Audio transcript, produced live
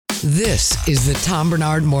This is the Tom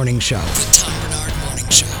Barnard Morning Show. The Tom Barnard Morning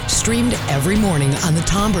Show. Streamed every morning on the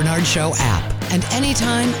Tom Barnard Show app and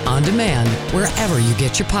anytime on demand wherever you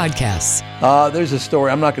get your podcasts. There's a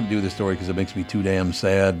story. I'm not going to do the story because it makes me too damn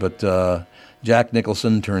sad, but Jack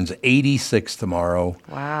Nicholson turns 86 tomorrow.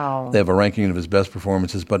 Wow. They have a ranking of his best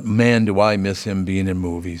performances, but man, do I miss him being in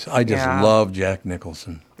movies. I just love Jack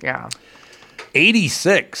Nicholson. Yeah.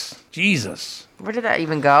 86. Jesus. Where did that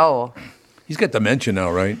even go? He's got dementia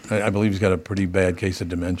now, right? I believe he's got a pretty bad case of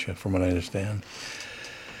dementia, from what I understand.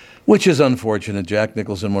 Which is unfortunate. Jack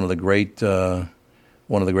Nicholson, one of the great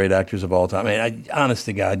actors of all time. I mean, honest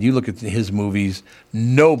to God, you look at his movies,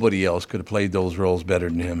 nobody else could have played those roles better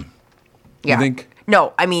than him. Yeah. You think?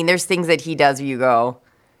 No, I mean, there's things that he does where you go,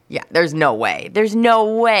 yeah, there's no way. There's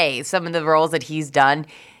no way. Some of the roles that he's done,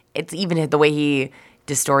 it's even the way he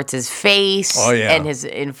distorts his face and his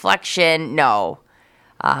inflection. No.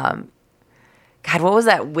 God, what was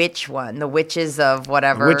that witch one? The Witches of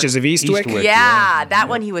whatever. Witches of Eastwick? Yeah, that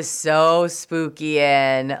one he was so spooky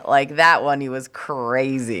in. Like, that one he was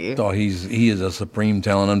crazy. Oh, he is a supreme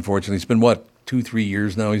talent, unfortunately. It's been, 2-3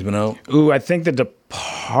 years now he's been out? Ooh, I think The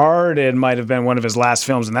Departed might have been one of his last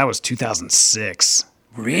films, and that was 2006.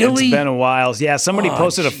 Really? It's been a while. Yeah, somebody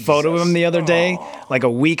posted a photo of him the other day, like a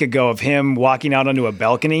week ago, of him walking out onto a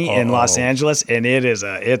balcony in Los Angeles, and it's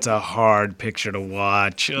a hard picture to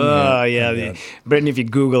watch. Brittany, if you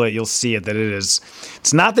Google it, you'll see it.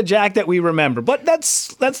 It's not the Jack that we remember, but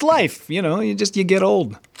that's life. You know, you get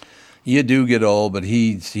old. You do get old, but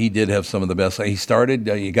he did have some of the best. He started.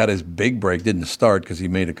 He got his big break. Didn't start because he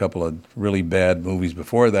made a couple of really bad movies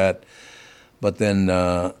before that. But then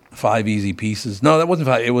 5 Easy Pieces. No, that wasn't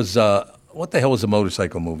 5. It was, what the hell was the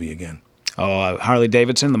motorcycle movie again? Oh, Harley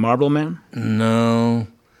Davidson, The Marlboro Man? No.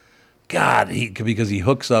 God, because he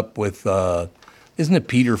hooks up with, isn't it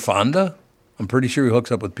Peter Fonda? I'm pretty sure he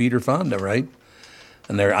hooks up with Peter Fonda, right?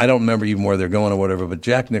 And I don't remember even where they're going or whatever, but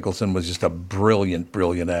Jack Nicholson was just a brilliant,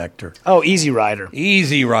 brilliant actor. Oh, Easy Rider.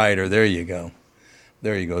 Easy Rider, there you go.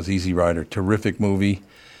 There you go, it's Easy Rider. Terrific movie.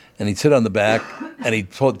 And he'd sit on the back, and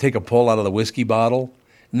he'd take a pull out of the whiskey bottle,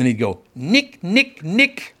 and then he'd go, Nick, Nick,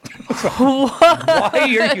 Nick. Why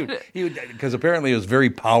are you? Because apparently it was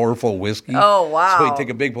very powerful whiskey. Oh, wow. So he'd take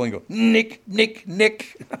a big pull and go, Nick, Nick,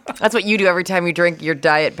 Nick. That's what you do every time you drink your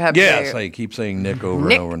Diet Pepsi. Yes, I keep saying Nick over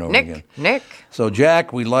and over and over again. Nick. So,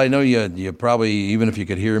 Jack, I know you probably, even if you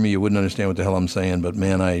could hear me, you wouldn't understand what the hell I'm saying, but,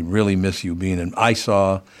 man, I really miss you being in. I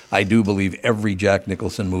do believe, every Jack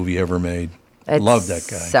Nicholson movie ever made. Love that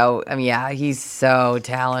guy. So, he's so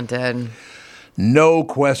talented. No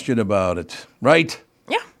question about it, right?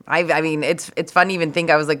 Yeah. I mean, it's fun to even think.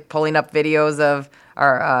 I was like pulling up videos of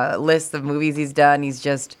our list of movies he's done. He's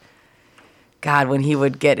just, God, when he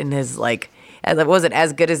would get in his was it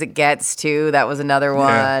As Good as It Gets too? That was another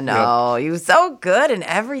one. Yeah, oh, he was so good in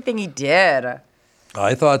everything he did.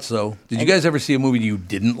 I thought so. Did you guys ever see a movie you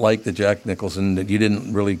didn't like, that Jack Nicholson, that you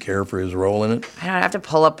didn't really care for his role in it? I don't have to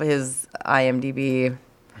pull up his IMDb.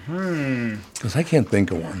 Because I can't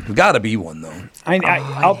think of one. There's got to be one, though.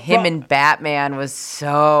 Him in Batman was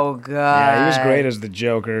so good. Yeah, he was great as the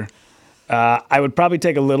Joker. I would probably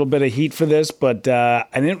take a little bit of heat for this, but I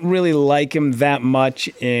didn't really like him that much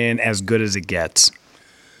in As Good as It Gets.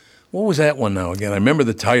 What was that one now again? I remember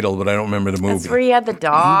the title, but I don't remember the movie. That's where he had the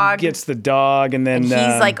dog. He gets the dog, and then... And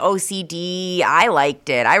he's like OCD. I liked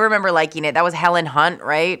it. I remember liking it. That was Helen Hunt,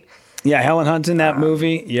 right? Yeah, Helen Hunt's in that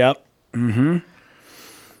movie. Yep. Mm-hmm.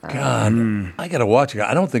 God, I got to watch it.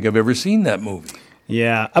 I don't think I've ever seen that movie.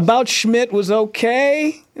 Yeah. About Schmidt was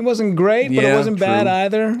okay. It wasn't great, but it wasn't bad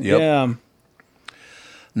either. Yep.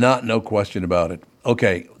 Yeah. No question about it.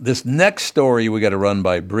 Okay, this next story we got to run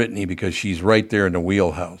by Brittany because she's right there in the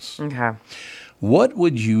wheelhouse. Okay. What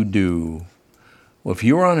would you do if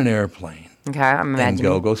you were on an airplane? Okay, I'm imagining. And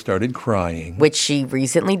Gogo started crying. Which she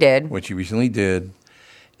recently did.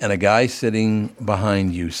 And a guy sitting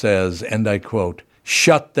behind you says, and I quote,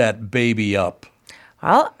 "Shut that baby up."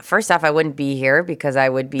 Well, first off, I wouldn't be here because I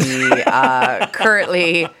would be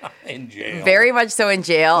currently in jail. Very much so in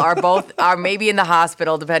jail, or maybe in the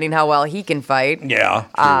hospital, depending how well he can fight. Yeah.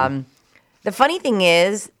 True. The funny thing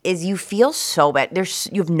is you feel so bad.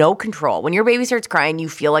 You have no control. When your baby starts crying, you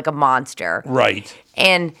feel like a monster. Right.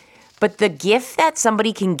 But the gift that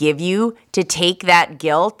somebody can give you to take that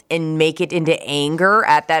guilt and make it into anger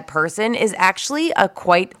at that person is actually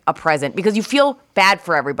quite a present, because you feel bad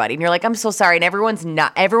for everybody. And you're like, I'm so sorry. And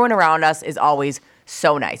everyone around us is always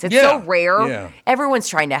so nice. It's so rare. Yeah. Everyone's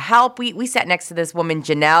trying to help. We sat next to this woman,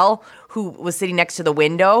 Janelle, who was sitting next to the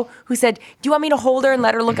window, who said, do you want me to hold her and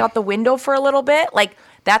let her look out the window for a little bit? Like,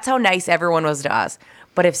 that's how nice everyone was to us.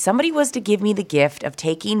 But if somebody was to give me the gift of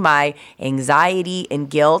taking my anxiety and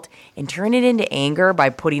guilt and turn it into anger by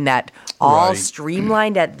putting that all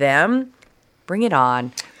streamlined at them, bring it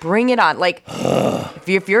on. Bring it on. Like,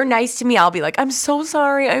 if you're nice to me, I'll be like, I'm so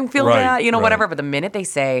sorry. I feel bad, whatever. But the minute they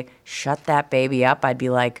say, shut that baby up, I'd be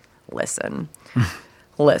like, listen.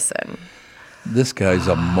 This guy's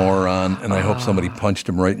a moron, and I hope somebody punched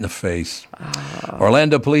him right in the face.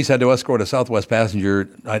 Orlando police had to escort a Southwest passenger.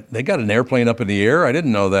 They got an airplane up in the air? I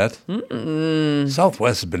didn't know that.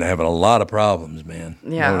 Southwest has been having a lot of problems, man.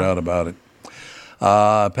 Yeah. No doubt about it.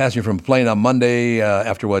 Passenger from a plane on Monday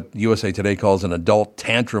after what USA Today calls an adult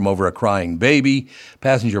tantrum over a crying baby.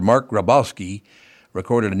 Passenger Mark Grabowski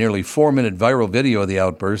recorded a nearly 4-minute viral video of the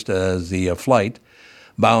outburst as the flight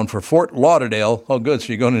bound for Fort Lauderdale. Oh, good. So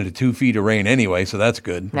you're going into 2 feet of rain anyway, so that's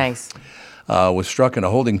good. Nice. Was struck in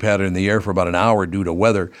a holding pattern in the air for about an hour due to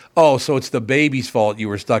weather. Oh, so it's the baby's fault you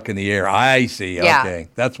were stuck in the air. I see. Yeah. Okay.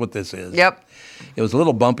 That's what this is. Yep. It was a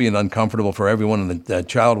little bumpy and uncomfortable for everyone, and the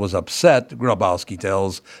child was upset, Grabowski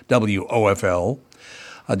tells WOFL.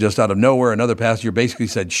 Just out of nowhere, another passenger basically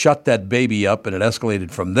said, shut that baby up, and it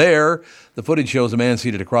escalated from there. The footage shows a man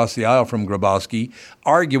seated across the aisle from Grabowski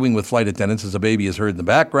arguing with flight attendants as a baby is heard in the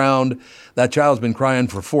background. That child's been crying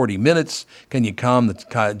for 40 minutes. Can you calm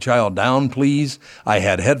the child down, please? I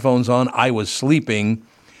had headphones on. I was sleeping.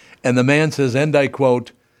 And the man says, and I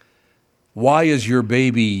quote, why is your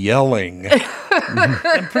baby yelling?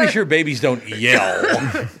 I'm pretty sure babies don't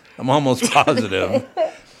yell. I'm almost positive.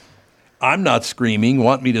 I'm not screaming.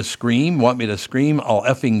 Want me to scream? Want me to scream? I'll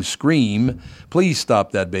effing scream. Please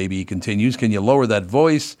stop that baby, he continues. Can you lower that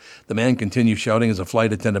voice? The man continues shouting as a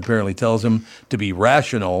flight attendant apparently tells him to be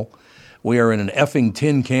rational. We are in an effing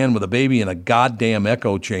tin can with a baby in a goddamn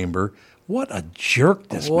echo chamber. What a jerk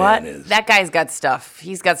this man is. That guy's got stuff.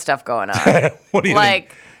 He's got stuff going on. What do you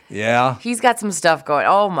think? Yeah. He's got some stuff going.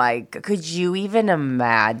 Oh my, could you even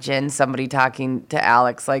imagine somebody talking to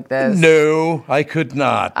Alex like this? No, I could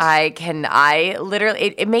not. I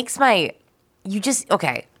literally, it makes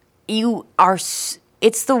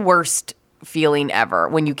it's the worst feeling ever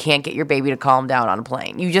when you can't get your baby to calm down on a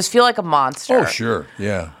plane. You just feel like a monster. Oh, sure.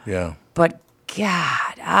 Yeah. But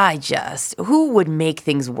God, who would make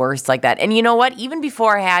things worse like that? And you know what? Even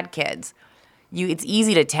before I had kids, it's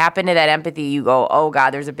easy to tap into that empathy. You go, oh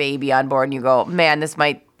God, there's a baby on board, and you go, man, this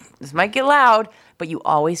might get loud. But you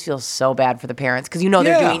always feel so bad for the parents because they're doing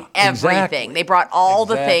everything. Exactly. They brought all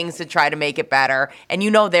the things to try to make it better, and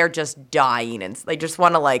they're just dying, and they just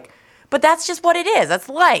want to but that's just what it is. That's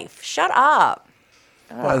life. Shut up.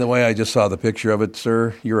 By the way, I just saw the picture of it,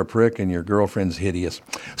 sir. You're a prick, and your girlfriend's hideous.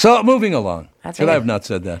 So, moving along. Should I have not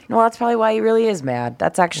said that? No, that's probably why he really is mad.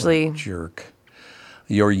 That's actually... What a jerk.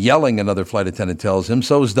 You're yelling, another flight attendant tells him.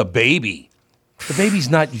 So's the baby. The baby's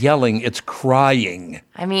not yelling, it's crying.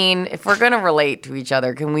 I mean, if we're going to relate to each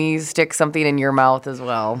other, can we stick something in your mouth as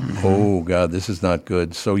well? Oh, God, this is not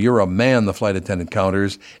good. So you're a man, the flight attendant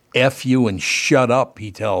counters. F you and shut up,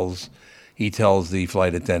 he tells the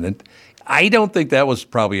flight attendant. I don't think that was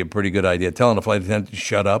probably a pretty good idea, telling a flight attendant to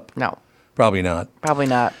shut up. No. Probably not. Probably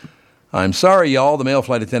not. I'm sorry, y'all, the male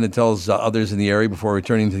flight attendant tells others in the area before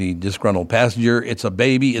returning to the disgruntled passenger. It's a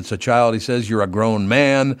baby. It's a child, he says. You're a grown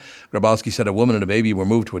man. Grabowski said a woman and a baby were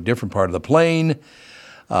moved to a different part of the plane,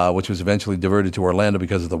 which was eventually diverted to Orlando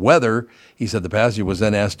because of the weather. He said the passenger was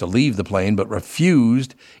then asked to leave the plane, but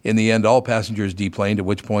refused. In the end, all passengers deplaned, at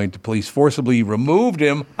which point the police forcibly removed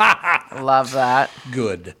him. Love that.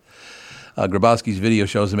 Good. Grabowski's video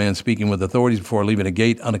shows a man speaking with authorities before leaving a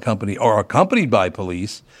gate unaccompanied or accompanied by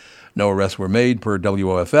police. No arrests were made per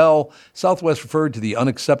WOFL. Southwest referred to the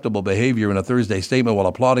unacceptable behavior in a Thursday statement while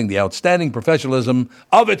applauding the outstanding professionalism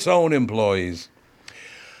of its own employees.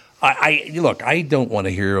 Look, I don't want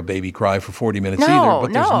to hear a baby cry for 40 minutes either,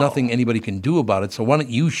 but there's nothing anybody can do about it, so why don't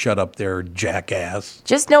you shut up there, jackass?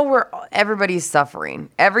 Just know everybody's suffering.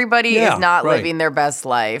 Everybody is not living their best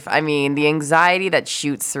life. I mean, the anxiety that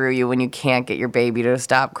shoots through you when you can't get your baby to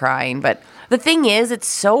stop crying. But the thing is, it's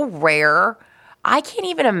so rare. I can't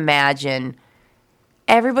even imagine.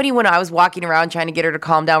 Everybody, when I was walking around trying to get her to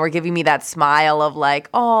calm down, were giving me that smile of hope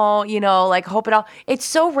it all. It's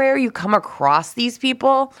so rare you come across these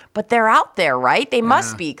people, but they're out there, right? They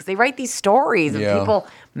must be, because they write these stories of people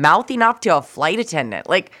mouthing off to a flight attendant.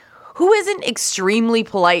 Like, who isn't extremely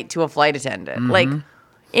polite to a flight attendant? Mm-hmm. Like,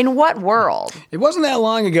 In what world? It wasn't that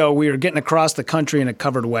long ago we were getting across the country in a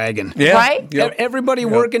covered wagon. Yeah. Right? Yep. Everybody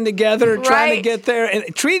working together, trying to Right. get there.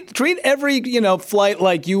 And treat every, flight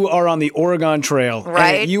like you are on the Oregon Trail.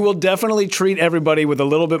 Right. And you will definitely treat everybody with a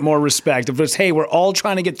little bit more respect. If it's, hey, we're all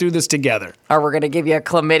trying to get through this together. Or we're going to give you a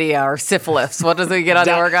chlamydia or syphilis. What does it get on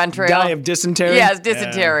the Oregon Trail? Die of dysentery? Yes,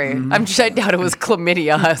 dysentery. I doubt it was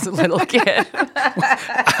chlamydia as a little kid.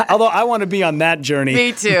 Although I want to be on that journey.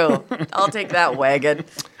 Me too. I'll take that wagon.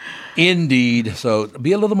 Indeed. So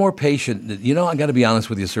be a little more patient. I got to be honest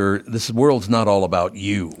with you, sir. This world's not all about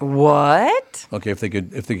you. What? Okay, if they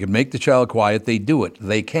could make the child quiet, they do it.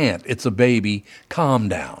 They can't. It's a baby. Calm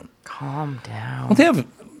down. Calm down. Well,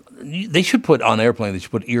 they should put on airplanes. They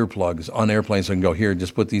should put earplugs on airplanes so I can go here.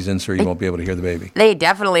 Just put these in, sir. You won't be able to hear the baby. They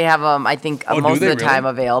definitely have them, I think, Oh, do most of they the time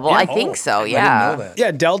really? available. Yeah. I think so, I yeah. didn't know that.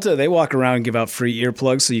 Yeah, Delta, they walk around and give out free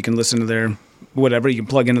earplugs so you can listen to their whatever. You can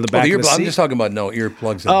plug into the back of the seat. I'm just talking about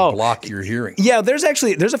earplugs that block your hearing. Yeah, there's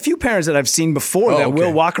a few parents that I've seen before that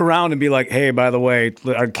will walk around and be like, hey, by the way,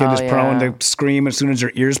 our kid is prone to scream as soon as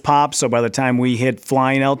their ears pop. So by the time we hit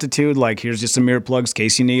flying altitude, here's just some earplugs in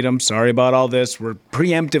case you need them. Sorry about all this. We're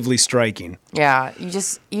preemptively striking. Yeah, you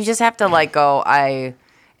just have to go.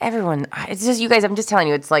 Everyone, it's just you guys. I'm just telling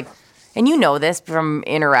you, it's like, and you know this from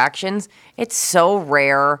interactions. It's so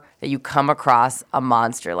rare that you come across a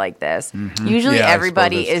monster like this. Mm-hmm. Usually, Yeah, I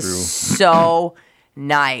everybody suppose is that's so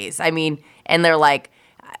nice. I mean, and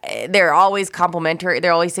they're always complimentary.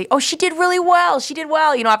 They're always saying, "Oh, she did really well. She did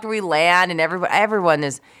well." After we land, and everyone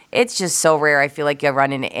is. It's just so rare. I feel like you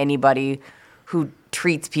run into anybody who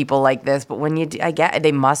treats people like this. But when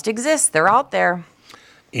they must exist. They're out there.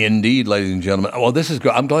 Indeed, ladies and gentlemen. Well, this is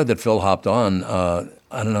good. I'm glad that Phil hopped on.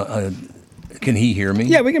 I don't know. Can he hear me?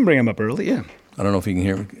 Yeah, we can bring him up early. Yeah. I don't know if he can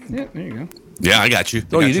hear me. Yeah, there you go. Yeah, I got you.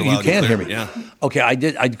 Oh, you do? You can hear me? Yeah. Okay, I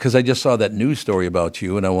did. Because I just saw that news story about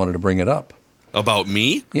you, and I wanted to bring it up. About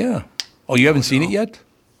me? Yeah. Oh, you haven't seen it yet?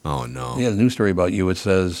 Oh, no. Yeah, the news story about you. It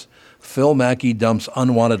says Phil Mackey dumps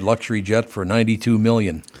unwanted luxury jet for $92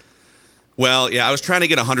 million. Well, yeah, I was trying to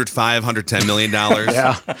get $110 million.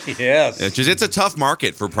 Yeah. Yes. It's a tough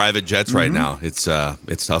market for private jets right now. It's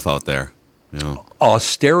tough out there.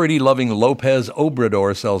 Austerity-loving Lopez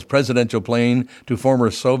Obrador sells presidential plane to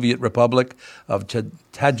former Soviet Republic of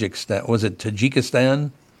Tajikistan. Was it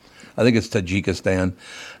Tajikistan? I think it's Tajikistan.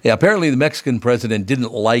 Yeah, apparently the Mexican president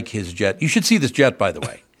didn't like his jet. You should see this jet, by the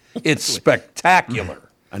way. It's spectacular.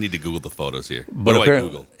 I need to Google the photos here. But What do I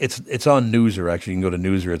Google? It's on Newser, actually. You can go to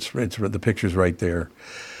Newser. It's the picture's right there.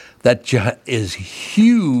 That jet is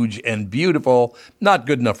huge and beautiful. Not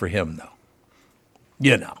good enough for him, though.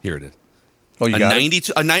 Here it is. Oh, you A got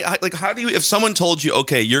 92. How do you? If someone told you,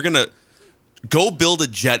 okay, you're gonna go build a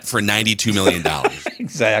jet for $92 million, it?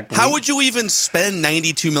 Exactly. how would you even spend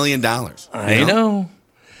 $92 million? I know.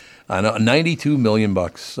 92 million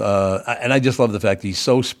bucks. And I just love the fact he's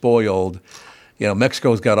so spoiled.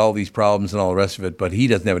 Mexico's got all these problems and all the rest of it, but he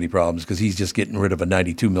doesn't have any problems because he's just getting rid of a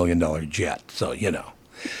 $92 million jet. So,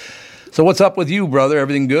 So what's up with you, brother?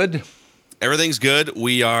 Everything good? Everything's good.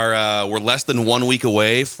 We're less than 1 week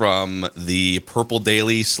away from the Purple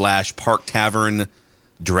Daily / Park Tavern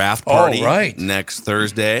draft party next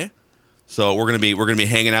Thursday. So we're gonna be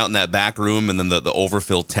hanging out in that back room and then the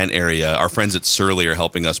overfilled tent area. Our friends at Surly are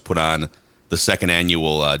helping us put on the second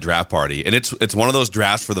annual draft party, and it's one of those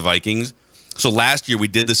drafts for the Vikings. So last year we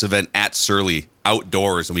did this event at Surly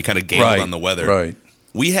outdoors, and we kind of gambled on the weather. Right.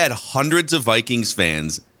 We had hundreds of Vikings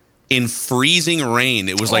fans in freezing rain.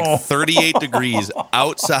 It was like 38 degrees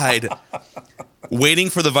outside, waiting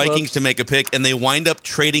for the Vikings to make a pick, and they wind up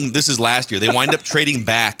trading. This is last year. They wind up trading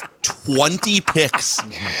back 20 picks.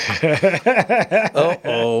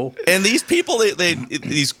 And these people,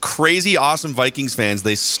 these crazy, awesome Vikings fans,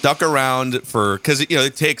 they stuck around because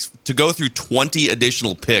it takes to go through 20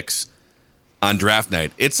 additional picks on draft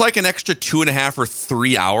night. It's like an extra 2.5 or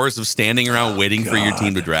 3 hours of standing around waiting for your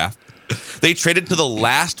team to draft. They traded to the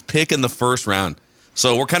last pick in the first round.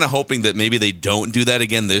 So we're kind of hoping that maybe they don't do that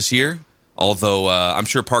again this year. Although I'm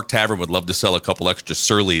sure Park Tavern would love to sell a couple extra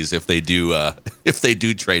Surleys if they do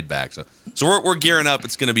trade back. So we're gearing up.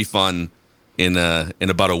 It's going to be fun in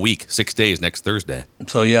about a week, 6 days, next Thursday.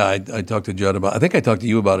 So yeah, I talked to Judd about. I think I talked to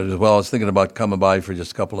you about it as well. I was thinking about coming by for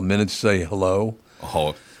just a couple of minutes, say hello.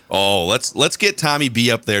 Oh, let's get Tommy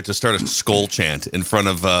B up there to start a skull chant in front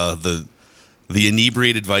of the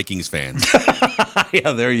inebriated Vikings fans.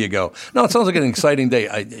 Yeah, there you go. No, it sounds like an exciting day.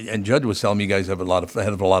 And Judd was telling me you guys had a lot of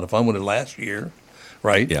fun with it last year,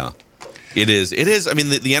 right? Yeah, it is. It is. I mean,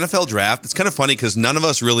 the NFL draft. It's kind of funny because none of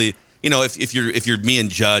us really, if you're me and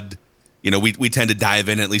Judd, we tend to dive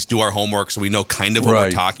in and at least do our homework so we know kind of what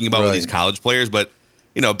we're talking about with these college players. But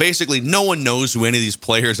basically no one knows who any of these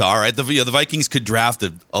players are. Right? The Vikings could draft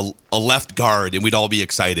a left guard, and we'd all be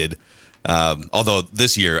excited. Although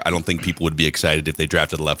this year, I don't think people would be excited if they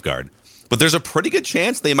drafted a left guard. But there's a pretty good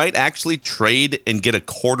chance they might actually trade and get a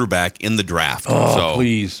quarterback in the draft. Oh,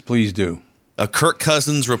 please do. A Kirk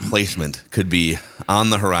Cousins replacement could be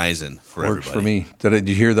on the horizon for Works everybody. for me. Did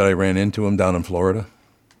you hear that I ran into him down in Florida?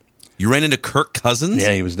 You ran into Kirk Cousins?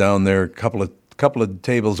 Yeah, he was down there a couple of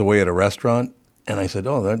tables away at a restaurant, and I said,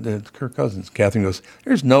 "Oh, that's Kirk Cousins." Catherine goes,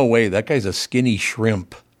 "There's no way. That guy's a skinny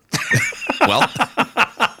shrimp." Well,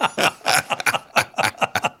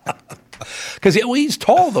 because he's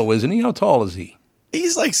tall though, isn't he? How tall is he?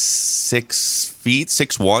 he's like 6 feet,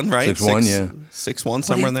 6'1", right? 6'1", yeah. 6'1",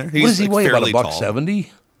 somewhere in there. What does he weigh? About $170? $170?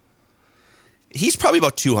 He's probably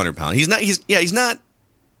about 200 pounds. He's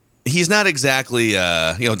not exactly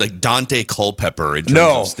like Dante Culpepper in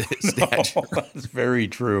terms of stature. No, that's very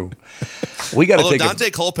true. We got to take Dante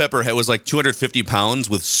Culpepper was like 250 pounds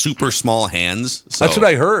with super small hands. So. That's what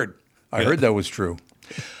I heard. I heard that was true.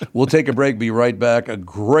 We'll take a break, be right back. A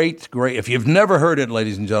great, if you've never heard it,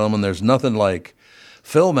 ladies and gentlemen, there's nothing like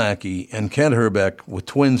Phil Mackey and Kent Hrbek with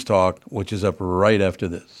Twins Talk, which is up right after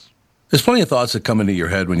this. There's plenty of thoughts that come into your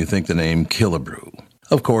head when you think the name Killebrew.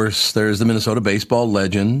 Of course, there's the Minnesota baseball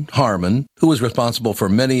legend, Harmon, who was responsible for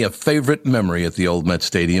many a favorite memory at the old Met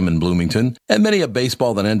Stadium in Bloomington, and many a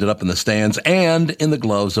baseball that ended up in the stands and in the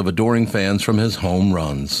gloves of adoring fans from his home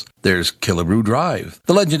runs. There's Killebrew Drive,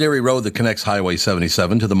 the legendary road that connects Highway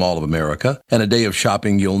 77 to the Mall of America, and a day of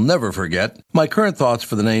shopping you'll never forget. My current thoughts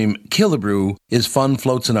for the name Killebrew is fun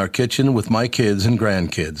floats in our kitchen with my kids and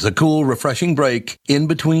grandkids, a cool, refreshing break in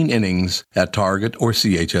between innings at Target or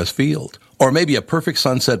CHS Field. Or maybe a perfect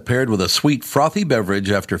sunset paired with a sweet, frothy beverage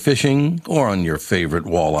after fishing or on your favorite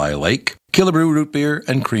walleye lake. Killebrew root beer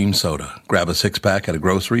and cream soda. Grab a six-pack at a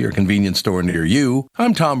grocery or convenience store near you.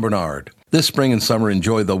 I'm Tom Barnard. This spring and summer,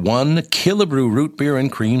 enjoy the one Killebrew root beer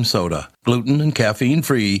and cream soda. Gluten and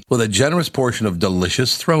caffeine-free with a generous portion of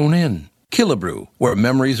delicious thrown in. Killebrew, where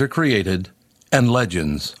memories are created and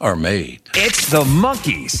legends are made. It's the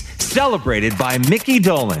Monkees, celebrated by Mickey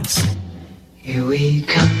Dolenz. Here we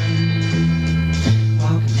come.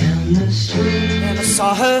 And I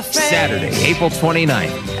saw her face. Saturday, April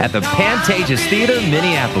 29th at the Pantages Theater,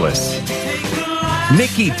 Minneapolis.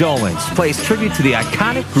 Mickey Dolenz plays tribute to the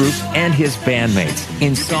iconic group and his bandmates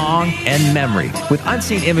in song and memory with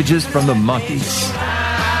unseen images from the Monkees.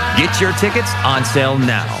 Get your tickets on sale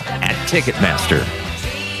now at Ticketmaster.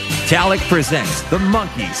 Talik presents The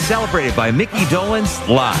Monkees, celebrated by Mickey Dolenz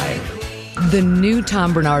live. The new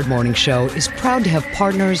Tom Barnard Morning Show is proud to have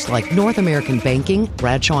partners like North American Banking,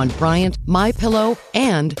 Bradshaw & Bryant, MyPillow,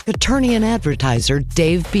 and attorney and advertiser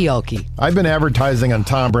Dave Bialke. I've been advertising on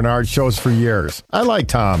Tom Barnard shows for years. I like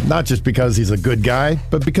Tom, not just because he's a good guy,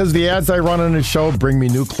 but because the ads I run on his show bring me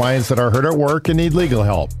new clients that are hurt at work and need legal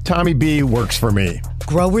help. Tommy B works for me.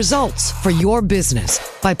 Grow results for your business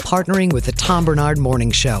by partnering with the Tom Barnard Morning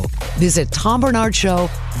Show. Visit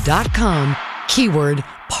TomBarnardShow.com, keyword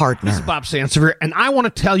partner. This is Bob Sansevier, and I want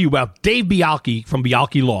to tell you about Dave Bialke from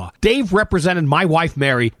Bialke Law. Dave represented my wife,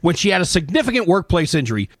 Mary, when she had a significant workplace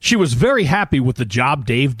injury. She was very happy with the job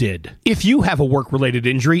Dave did. If you have a work-related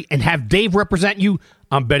injury and have Dave represent you,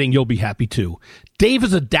 I'm betting you'll be happy too. Dave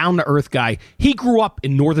is a down-to-earth guy. He grew up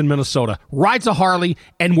in northern Minnesota, rides a Harley,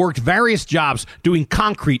 and worked various jobs doing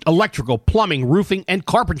concrete, electrical, plumbing, roofing, and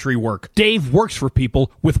carpentry work. Dave works for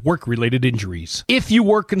people with work-related injuries. If you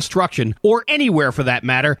work construction, or anywhere for that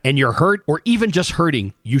matter, and you're hurt or even just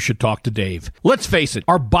hurting, you should talk to Dave. Let's face it,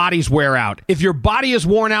 our bodies wear out. If your body is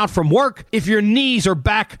worn out from work, if your knees or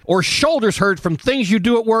back or shoulders hurt from things you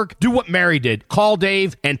do at work, do what Mary did. Call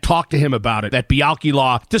Dave and talk to him about it at Bialke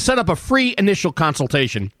Law to set up a free initial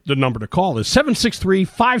consultation. The number to call is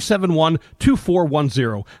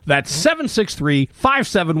 763-571-2410. That's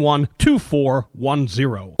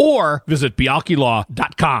 763-571-2410. Or visit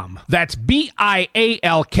BialkeLaw.com. That's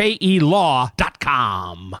BIALKE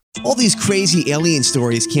Law.com. All these crazy alien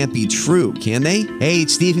stories can't be true, can they? Hey,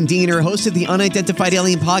 it's Stephen Diener, host of the Unidentified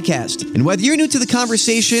Alien Podcast. And whether you're new to the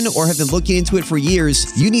conversation or have been looking into it for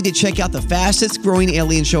years, you need to check out the fastest growing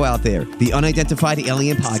alien show out there, the Unidentified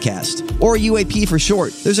Alien Podcast, or UAP for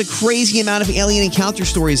short. There's a crazy amount of alien encounter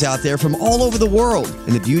stories out there from all over the world.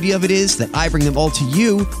 And the beauty of it is that I bring them all to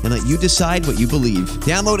you and let you decide what you believe.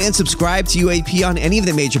 Download and subscribe to UAP on any of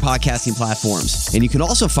the major podcasting platforms. And you can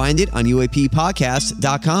also find it on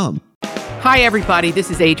UAPpodcast.com. Hi, everybody. This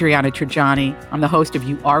is Adriana Trajani. I'm the host of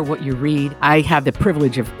You Are What You Read. I have the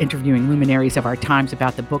privilege of interviewing luminaries of our times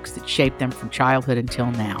about the books that shaped them from childhood until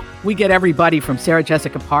now. We get everybody from Sarah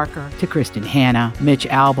Jessica Parker to Kristen Hanna, Mitch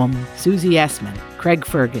Albom, Susie Essman, Craig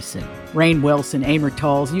Ferguson, Rainn Wilson, Amor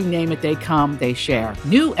Tolls, you name it, they come, they share.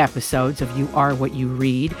 New episodes of You Are What You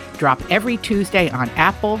Read drop every Tuesday on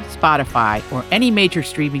Apple, Spotify, or any major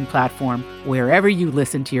streaming platform wherever you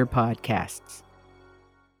listen to your podcasts.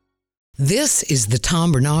 This is the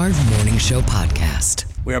Tom Barnard Morning Show podcast.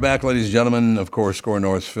 We are back, ladies and gentlemen. Of course, Skor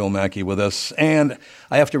North's Phil Mackey with us. And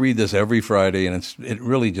I have to read this every Friday, and it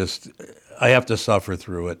really just, I have to suffer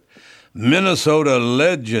through it. Minnesota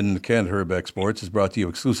legend Kent Hrbek Sports is brought to you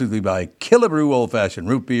exclusively by Killebrew Old Fashioned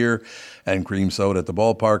Root Beer and Cream Soda at the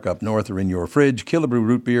ballpark up north or in your fridge. Killebrew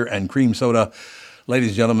Root Beer and Cream Soda. Ladies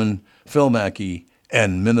and gentlemen, Phil Mackey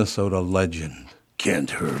and Minnesota legend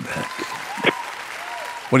Kent Hrbek.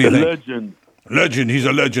 What do you think? Legend. Legend. He's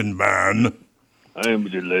a legend, man. I am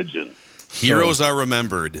the legend. Heroes are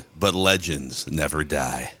remembered, but legends never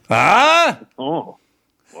die. Ah? Oh,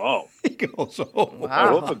 wow. He goes, oh. Wow. I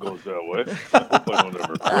hope it goes that way. I hope I don't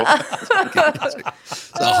ever grow.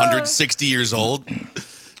 It's 160 years old,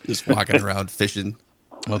 just walking around fishing.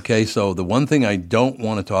 Okay, so the one thing I don't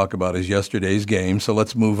want to talk about is yesterday's game, so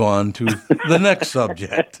let's move on to the next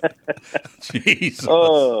subject. Jesus.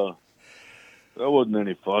 That wasn't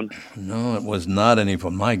any fun. No, it was not any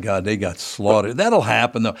fun. My God, they got slaughtered. That'll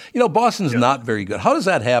happen, though. You know, Boston's not very good. How does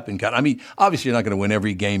that happen, Ken? I mean, obviously you're not going to win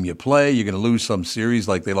every game you play. You're going to lose some series,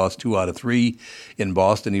 like they lost 2 out of 3 in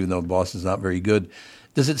Boston, even though Boston's not very good.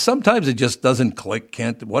 Sometimes it just doesn't click,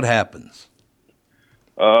 Kent? What happens?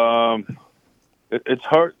 It's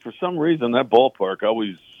hard. For some reason, that ballpark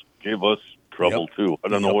always gave us trouble, too. I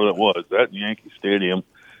don't know what it was. That Yankee Stadium,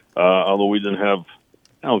 although we didn't have...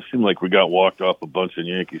 it seemed like we got walked off a bunch in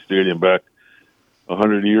Yankee Stadium back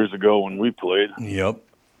 100 years ago when we played. Yep.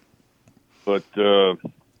 But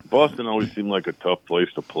Boston always seemed like a tough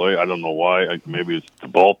place to play. I don't know why. Maybe it's the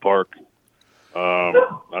ballpark. I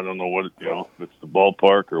don't know what if it's the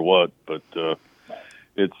ballpark or what. But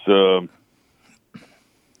it's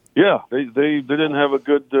they didn't have a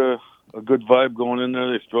good vibe going in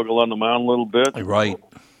there. They struggled on the mound a little bit. Right.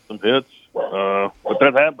 Some hits, but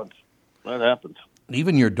that happens. That happens.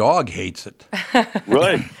 Even your dog hates it.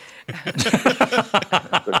 Right. the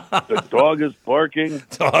dog is barking.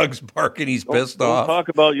 Dog's barking. He's pissed off. Don't talk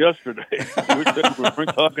about yesterday. We're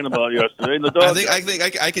talking about yesterday. And the dog. I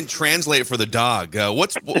think I can translate for the dog.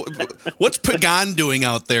 What's Pagan doing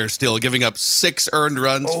out there still, giving up 6 earned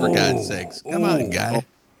runs, for God's sakes? Come on, guy.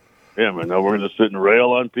 Yeah, man, now we're going to sit and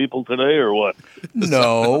rail on people today or what?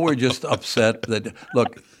 No, we're just upset that,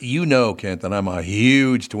 look, you know, Kent, that I'm a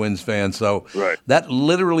huge Twins fan, so that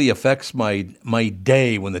literally affects my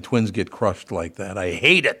day when the Twins get crushed like that. I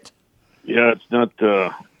hate it. Yeah, it's not,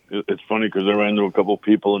 it's funny because I ran into a couple of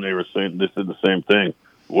people and they were saying, they said the same thing.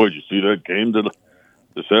 Boy, did you see that game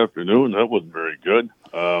this afternoon? That wasn't very good.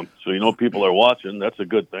 So, people are watching. That's a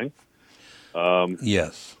good thing.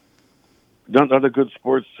 Yes. Not a good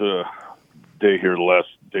sports day here the last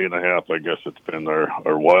day and a half. I guess it's been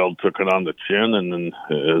our Wild took it on the chin, and then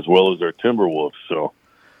as well as our Timberwolves. So,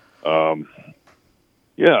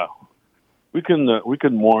 we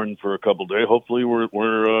can mourn for a couple days. Hopefully,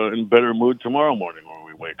 we're in better mood tomorrow morning when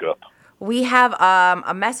we wake up. We have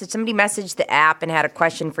a message. Somebody messaged the app and had a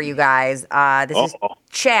question for you guys. This is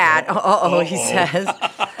Chad. He says,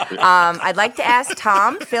 I'd like to ask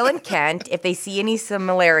Tom, Phil, and Kent if they see any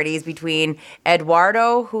similarities between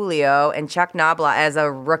Eduardo Julio and Chuck Knobloch as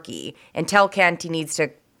a rookie, and tell Kent he needs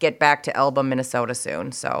to get back to Elba, Minnesota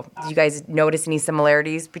soon. So, did you guys notice any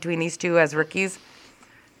similarities between these two as rookies?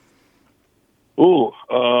 Let's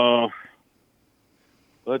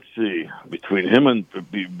see. Between him and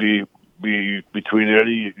between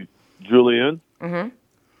Eddie Julien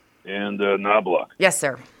and Knobloch. Yes,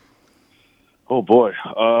 sir. Oh boy,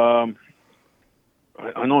 I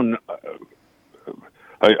know.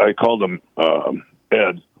 I called him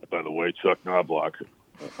Ed, by the way, Chuck Knobloch.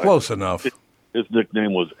 Close enough. His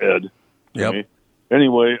nickname was Ed. Yep.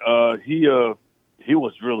 Anyway, he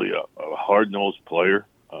was really a hard-nosed player,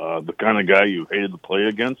 the kind of guy you hated to play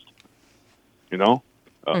against.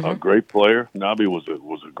 A great player. Nobby was a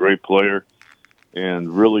great player,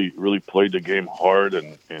 and really played the game hard,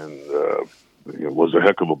 and was a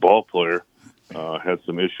heck of a ball player. Had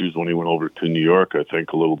some issues when he went over to New York, I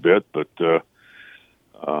think, a little bit, but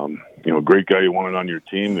great guy you wanted on your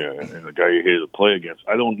team, and a guy you hated to play against.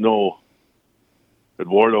 I don't know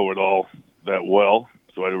Eduardo at all that well,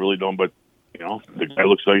 so I really don't. But the guy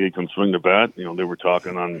looks like he can swing the bat. They were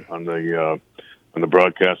talking on the on the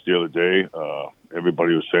broadcast the other day.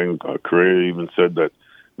 Everybody was saying, Correa even said that,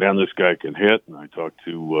 man, this guy can hit. And I talked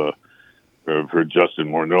to, I've heard Justin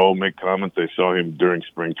Morneau make comments. They saw him during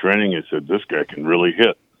spring training and said, this guy can really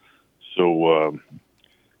hit. So,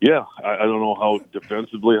 yeah, I don't know how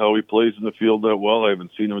defensively, how he plays in the field that well. I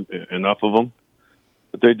haven't seen enough of them.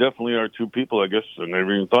 But they definitely are two people, I guess, I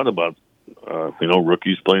never even thought about,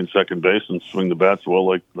 rookies playing second base and swing the bats well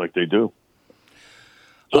like they do.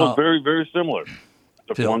 So it's very, very similar.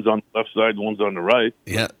 The one's on the left side, one's on the right.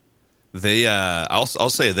 Yeah. They I'll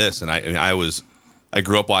say this, and I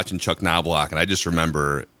grew up watching Chuck Knobloch, and I just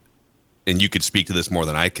remember, and you could speak to this more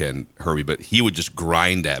than I can, Herbie, but he would just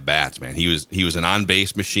grind at bats, man. He was an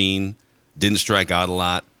on-base machine, didn't strike out a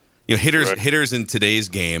lot. Hitters in today's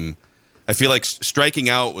game, I feel like striking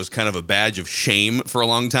out was kind of a badge of shame for a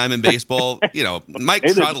long time in baseball. Mike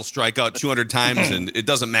Trout will strike out 200 times, and it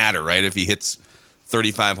doesn't matter, right, if he hits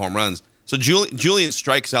 35 home runs. So Julian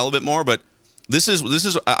strikes out a little bit more, but this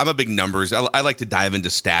is I'm a big numbers. I like to dive into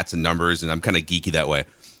stats and numbers, and I'm kind of geeky that way.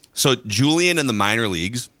 So Julian in the minor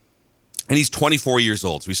leagues, and he's 24 years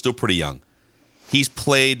old, so he's still pretty young. He's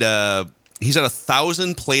played. He's had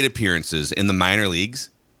 1,000 plate appearances in the minor leagues.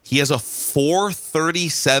 He has a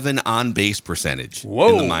 .437 on base percentage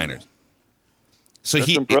in the minors. So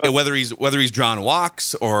whether he's drawing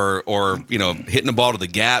walks or hitting the ball to the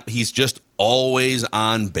gap, he's just always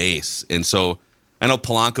on base. And so I know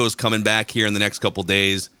Polanco's coming back here in the next couple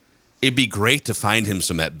days. It'd be great to find him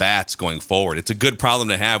some at bats going forward. It's a good problem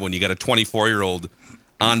to have when you got a 24-year-old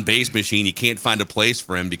on base machine. You can't find a place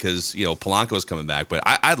for him because Polanco's coming back. But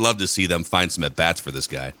I'd love to see them find some at bats for this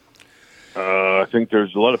guy. I think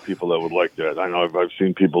there's a lot of people that would like that. I know I've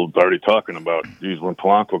seen people already talking about, geez, when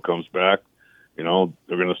Polanco comes back, they're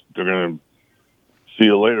gonna see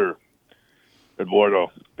you later,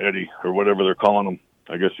 Eduardo, Eddie, or whatever they're calling him.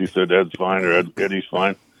 I guess he said Ed's fine or Eddie's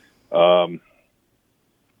fine. Yeah,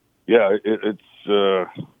 it's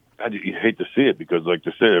you hate to see it because, like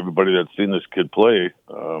I said, everybody that's seen this kid play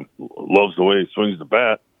loves the way he swings the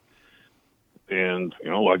bat. And,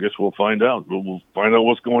 I guess we'll find out. We'll find out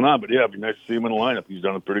what's going on. But, yeah, it'd be nice to see him in the lineup. He's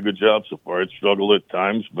done a pretty good job so far. It's struggled at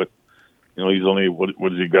times, but, he's only, what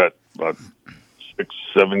has he got, about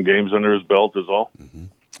 6-7 games under his belt is all. Mm-hmm.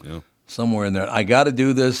 Yeah. Somewhere in there. I got to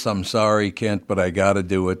do this. I'm sorry, Kent, but I got to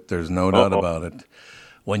do it. There's no doubt about it.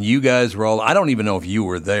 When you guys were all, I don't even know if you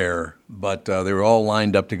were there, but they were all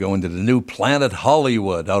lined up to go into the new Planet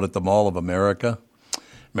Hollywood out at the Mall of America.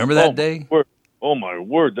 Remember that day? Oh, my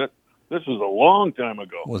word. This was a long time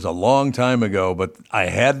ago. It was a long time ago, but I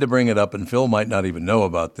had to bring it up, and Phil might not even know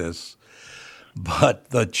about this. But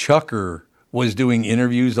the Chucker was doing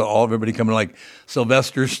interviews, everybody coming, like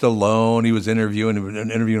Sylvester Stallone. He was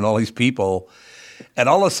interviewing all these people. And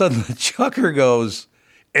all of a sudden, the Chucker goes,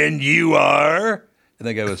 "And you are?" And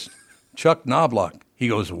the guy goes, "Chuck Knobloch." He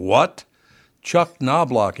goes, "What?" "Chuck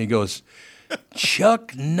Knobloch." He goes,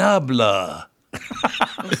 "Chuck Knobloch."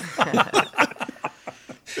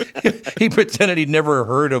 He pretended he'd never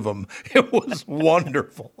heard of him. It was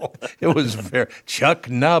wonderful. It was Chuck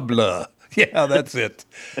Knobloch. Yeah, that's it.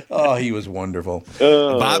 Oh, he was wonderful.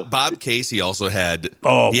 Bob Casey also had.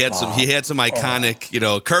 He had some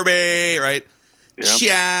iconic, Kirby, right? Yep.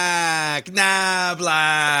 Chuck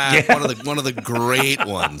Knobloch. Yeah. One of the great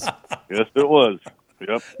ones. Yes, it was.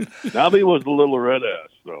 Yep. Nobby was a little red ass,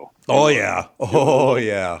 though. Oh yeah.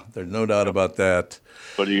 There's no doubt about that.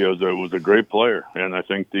 But he was a great player, and I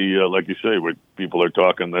think like you say, when people are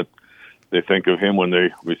talking that they think of him when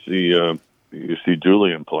you see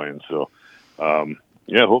Julian playing. So,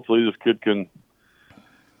 hopefully this kid can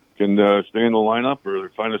stay in the lineup or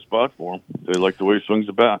find a spot for him. They like the way he swings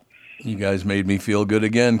the bat. You guys made me feel good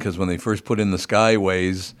again because when they first put in the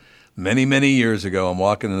Skyways many, many years ago, I'm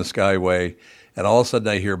walking in the Skyway, and all of a sudden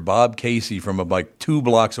I hear Bob Casey from like 2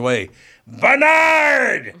 blocks away,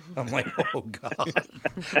 "Barnard!" I'm like, oh, God.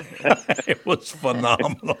 It was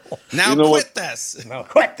phenomenal. Now quit this. Now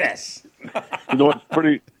quit this.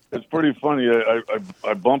 It's pretty funny.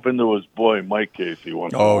 I bump into his boy, Mike Casey,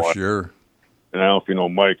 once in a while. Oh, sure. And I don't know if you know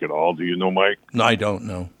Mike at all. Do you know Mike? No, I don't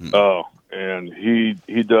know. Oh, and he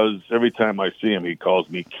does, every time I see him, he calls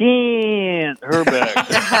me Hrbek.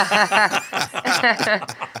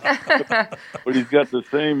 But he's got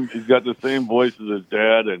the same voice as his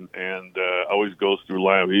dad, and always goes through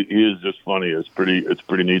live. He is just funny. It's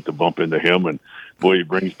pretty neat to bump into him, and boy, he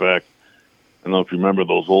brings back. I don't know if you remember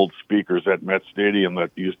those old speakers at Met Stadium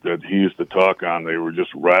that he used to talk on. They were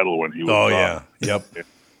just rattle when he was talking. Yeah, yep.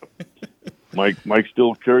 Mike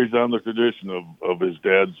still carries on the tradition of his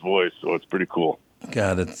dad's voice, so it's pretty cool.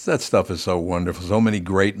 God, that stuff is so wonderful. So many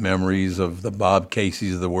great memories of the Bob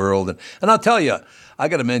Caseys of the world. And I'll tell you, I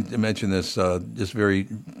got to mention this just very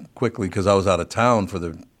quickly because I was out of town for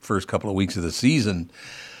the first couple of weeks of the season.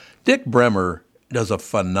 Dick Bremer does a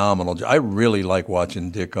phenomenal job. I really like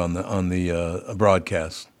watching Dick on the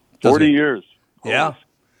broadcast. 40 years. Yeah.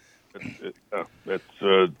 Dick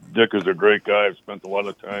is a great guy. I've spent a lot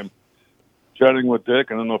of time chatting with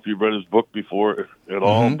Dick. I don't know if you've read his book before at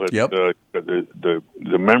all, but the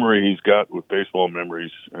memory he's got with baseball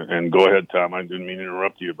memories. And go ahead, Tom. I didn't mean to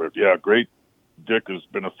interrupt you, but yeah, great. Dick has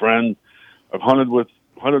been a friend. I've hunted with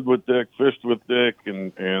Dick, fished with Dick,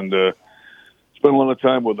 and spent a lot of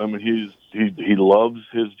time with him. And he loves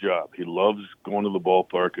his job. He loves going to the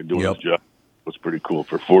ballpark and doing his job. It's pretty cool.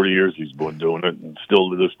 For 40 years, he's been doing it, and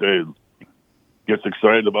still to this day, gets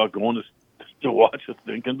excited about going to watch a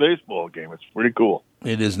stinking baseball game. It's pretty cool.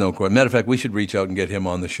 It is, no question. Matter of fact, we should reach out and get him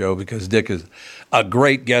on the show because Dick is a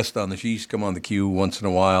great guest on the show. He used to come on the Q once in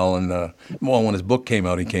a while, and when his book came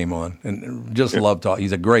out, he came on, and just love talking.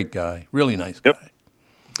 He's a great guy, really nice guy.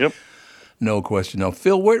 Yep. No question. Now,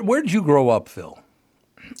 Phil, where did you grow up, Phil?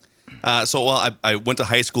 I went to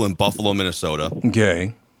high school in Buffalo, Minnesota.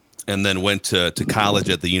 Okay. And then went to college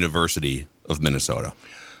at the University of Minnesota.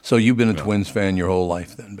 So you've been a Twins fan your whole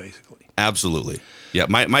life then, basically? Absolutely. Yeah,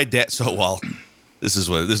 my dad, this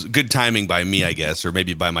is good timing by me, I guess, or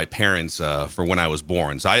maybe by my parents for when I was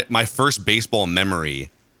born. So my first baseball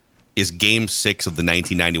memory is Game 6 of the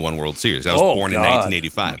 1991 World Series. I was born in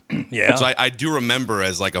 1985. Yeah. So I do remember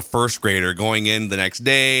as like a first grader going in the next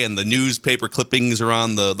day, and the newspaper clippings are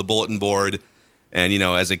on the bulletin board. And,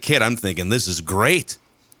 as a kid, I'm thinking, this is great.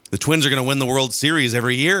 The Twins are going to win the World Series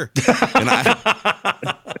every year.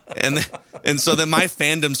 And so then my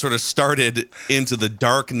fandom sort of started into the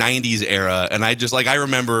dark 90s era. And I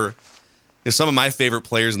remember some of my favorite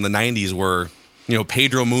players in the 90s were,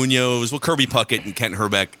 Pedro Munoz, Kirby Puckett and Kent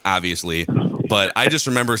Hrbek, obviously. But I just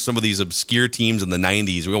remember some of these obscure teams in the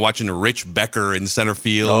 90s. We were watching Rich Becker in center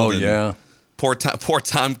field. Oh, yeah. Poor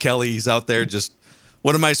Tom Kelly. He's out there just,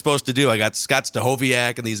 what am I supposed to do? I got Scott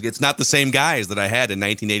Stahoviak and these. It's not the same guys that I had in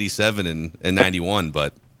 1987 and 91,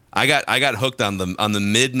 but I got hooked on the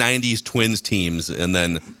mid 90s Twins teams, and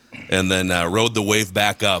then rode the wave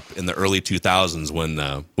back up in the early 2000s when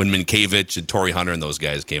Minkiewicz and Torrey Hunter and those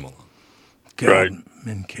guys came along. God, right,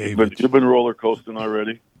 Minkiewicz. But you've been roller coasting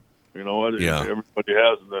already. You know what? Yeah. Everybody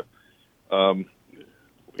has.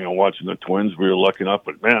 Watching the Twins, we were lucky enough.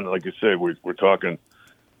 But man, like you say, we're talking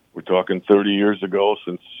 30 years ago,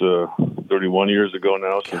 since 31 years ago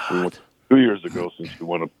now, since we went 2 years ago since we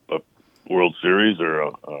won a World Series,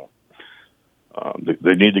 or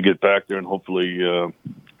they need to get back there, and hopefully,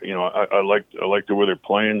 I like the way they're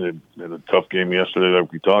playing. They had a tough game yesterday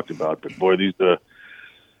that we talked about, but boy,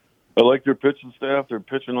 I like their pitching staff. They're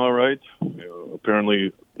pitching all right.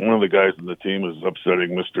 Apparently, one of the guys in the team is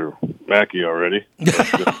upsetting Mr. Mackey already.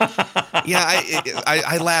 Yeah,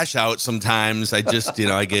 I lash out sometimes. I just,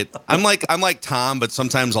 I'm like Tom, but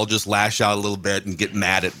sometimes I'll just lash out a little bit and get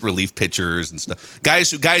mad at relief pitchers and stuff. Guys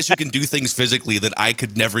who can do things physically that I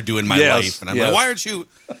could never do in my life, and I'm like, why aren't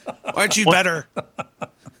you better?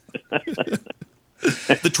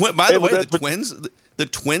 The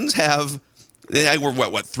Twins have.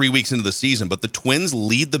 We're 3 weeks into the season, but the Twins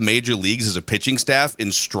lead the major leagues as a pitching staff in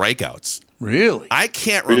strikeouts. Really? I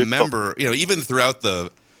can't remember, even throughout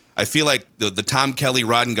I feel like the Tom Kelly,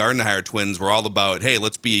 Rod and Gardenhire Twins were all about, hey,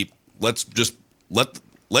 let's just let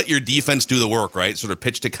your defense do the work, right? Sort of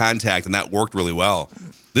pitch to contact, and that worked really well.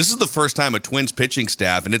 This is the first time a Twins pitching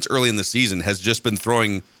staff, and it's early in the season, has just been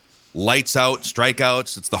throwing lights out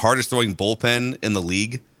strikeouts. It's the hardest throwing bullpen in the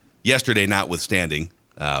league. Yesterday, notwithstanding.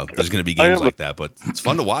 There's going to be games like that, but it's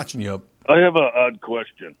fun to watch. Yep. I have an odd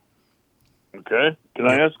question. Okay? Can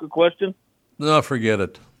I ask a question? No, forget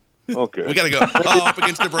it. Okay. We got to go. Up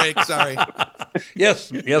against the break. Sorry.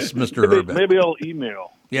 Yes, Mr. Hrbek. Maybe I'll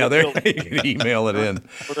email. Yeah, there you can email it in.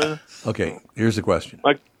 Okay, here's the question.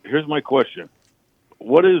 Here's my question.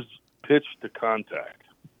 What is pitch to contact?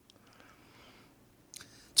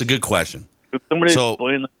 It's a good question. Could somebody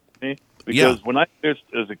explain that to me? Because when I pitched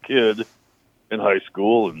as a kid in high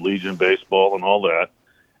school and Legion baseball and all that,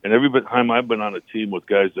 and every time I've been on a team with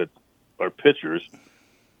guys that are pitchers,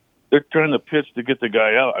 they're trying to pitch to get the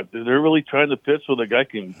guy out. They're really trying to pitch so the guy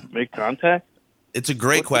can make contact? It's a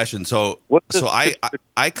great question. So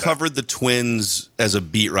I covered the Twins as a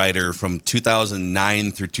beat writer from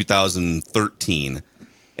 2009 through 2013,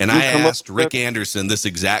 and I asked Rick Anderson this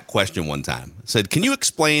exact question one time. I said, can you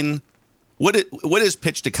explain what is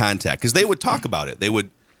pitch to contact? Because they would talk about it. They would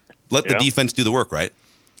let the defense do the work, right?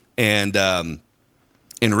 And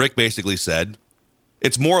Rick basically said,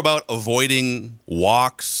 It's more about avoiding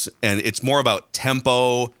walks, and it's more about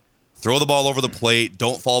tempo. Throw the ball over the plate.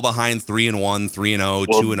 Don't fall behind 3-1,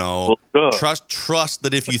 3-0, 2-0. Trust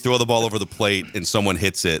that if you throw the ball over the plate and someone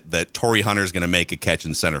hits it, that Torrey Hunter's going to make a catch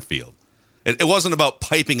in center field. It wasn't about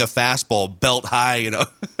piping a fastball belt high,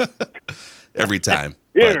 every time.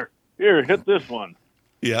 Here, hit this one.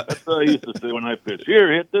 Yeah. That's what I used to say when I pitched.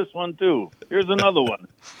 Here, hit this one too. Here's another one.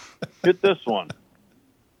 Hit this one.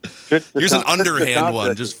 Here's an underhand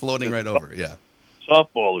one just floating right over. Yeah.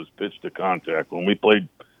 Softball is pitch to contact. When we played,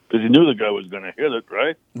 because you knew the guy was going to hit it,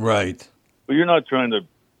 right? Right. But you're not trying to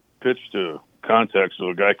pitch to contact so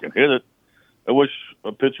a guy can hit it. I wish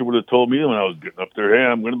a pitcher would have told me when I was getting up there, hey,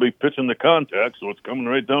 I'm going to be pitching the contact, so it's coming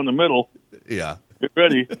right down the middle. Yeah. Get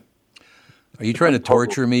ready. Are you trying to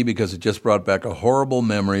torture me? Because it just brought back a horrible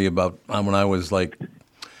memory about when I was I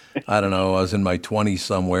was in my 20s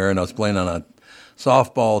somewhere, and I was playing on a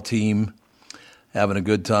softball team, having a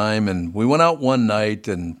good time, and we went out one night,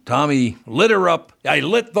 and Tommy lit her up. I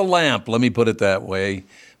lit the lamp, let me put it that way.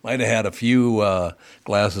 Might have had a few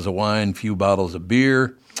glasses of wine, few bottles of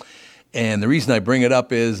beer. And the reason I bring it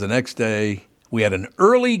up is the next day we had an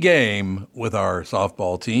early game with our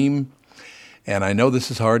softball team. And I know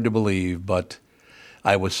this is hard to believe, but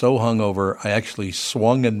I was so hungover, I actually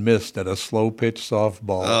swung and missed at a slow pitch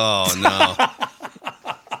softball. Oh, no.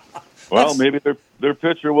 Well, maybe their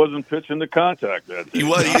pitcher wasn't pitching the contact that day. He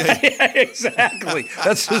was, yeah, exactly.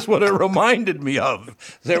 That's just what it reminded me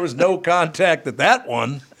of. There was no contact at that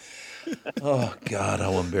one. Oh, God,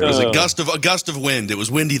 how embarrassing. It was a gust of wind. It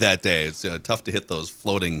was windy that day. It's tough to hit those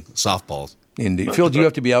floating softballs. Indeed. Phil, do you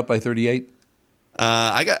have to be out by 38?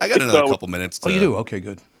 I got another couple minutes. You do? Okay,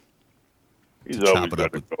 good. He's always it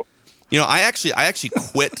up. go. I actually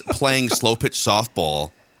quit playing slow pitch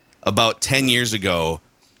softball about 10 years ago.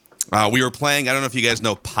 We were playing, I don't know if you guys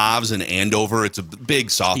know Pavs in Andover. It's a big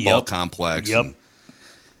softball complex. Yep.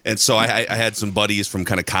 And so I had some buddies from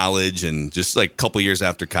kind of college and just like a couple years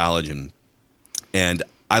after college. And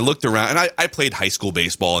I looked around, and I played high school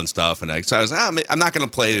baseball and stuff. And so I was I'm not going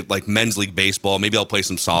to play like men's league baseball. Maybe I'll play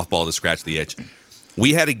some softball to scratch the itch.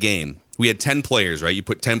 We had a game. We had 10 players, right? You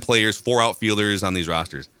put 10 players, 4 outfielders on these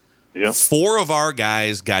rosters. Yep. 4 of our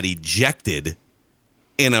guys got ejected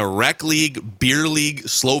in a rec league, beer league,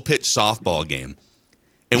 slow pitch softball game.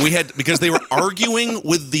 And we had, because they were arguing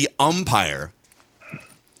with the umpire,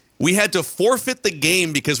 we had to forfeit the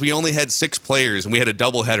game because we only had 6 players and we had a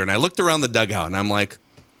doubleheader. And I looked around the dugout and I'm like,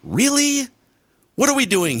 really? What are we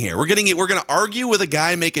doing here? We're going to argue with a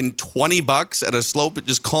guy making $20 at a slope.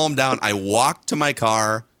 Just calm down. I walked to my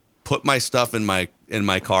car, put my stuff in my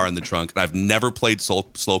car in the trunk, and I've never played slow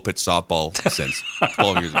pitch softball since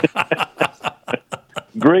 12 years ago.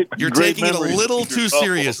 You're taking it a little too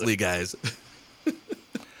seriously, guys.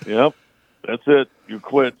 Yep, that's it. You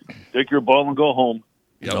quit. Take your ball and go home.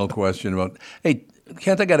 Yep. No question about. Hey,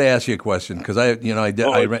 Kent, I got to ask you a question because it's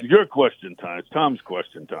your question time. It's Tom's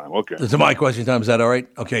question time. Okay. It's my question time. Is that all right?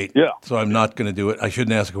 Okay. Yeah. So I'm not going to do it. I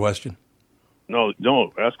shouldn't ask a question. No.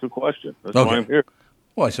 Ask a question. That's why I'm here.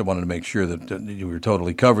 Well, I wanted to make sure that you were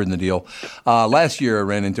totally covered in the deal. Last year, I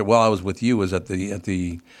ran into. Well, I was with you. Was at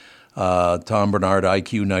the Tom Barnard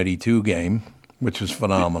IQ 92 game, which was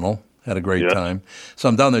phenomenal. Had a great time. So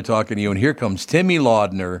I'm down there talking to you, and here comes Timmy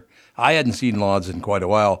Laudner. I hadn't seen Lauds in quite a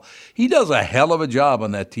while. He does a hell of a job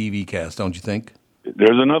on that TV cast, don't you think?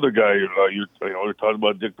 There's another guy. We were talking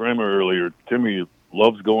about Dick Bremer earlier. Timmy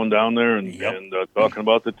loves going down there and talking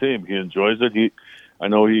about the team. He enjoys it. I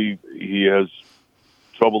know he has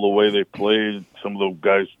trouble the way they play. Some of the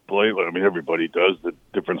guys play. I mean, everybody does the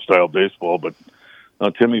different style baseball, but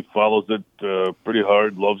Timmy follows it pretty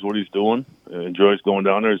hard. Loves what he's doing. Enjoys going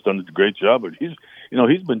down there. He's done a great job. But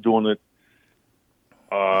he's been doing it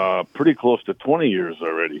pretty close to 20 years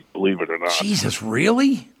already. Believe it or not. Jesus,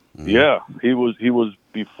 really? Yeah, he was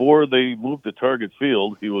before they moved to Target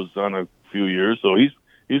Field. He was on a few years, so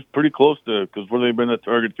he's pretty close to, because where they've been at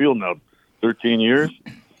Target Field now, 13 years.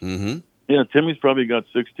 Mm-hmm. Yeah, Timmy's probably got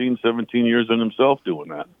 16, 17 years in himself doing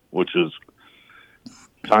that, which is,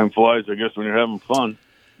 time flies, I guess, when you're having fun.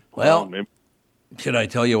 Well, should I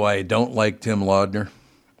tell you why I don't like Tim Laudner?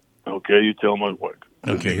 Okay, you tell me what.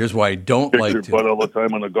 Okay, here's why I don't like Tim. Butt all the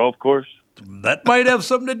time on the golf course? That might have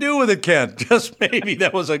something to do with it, Kent. Just maybe.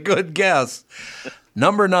 That was a good guess.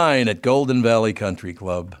 Number 9 at Golden Valley Country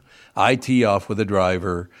Club. I tee off with a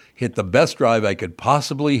driver, hit the best drive I could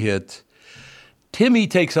possibly hit. Timmy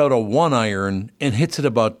takes out a 1-iron and hits it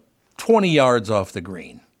about 20 yards off the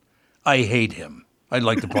green. I hate him. I'd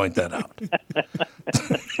like to point that out.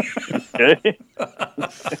 Okay.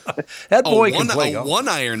 That boy can play golf. One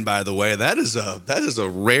iron, by the way, that is a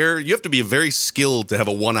rare. You have to be very skilled to have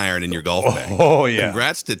a one iron in your golf bag. Oh yeah!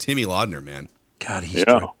 Congrats to Timmy Laudner, man. God,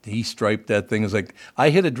 he striped that thing. It's like I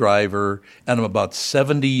hit a driver and I'm about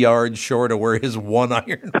 70 yards short of where his one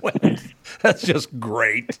iron went. That's just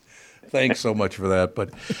great. Thanks so much for that. But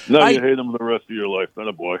you hate him the rest of your life, not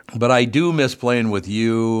a boy. But I do miss playing with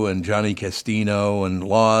you and Johnny Castino and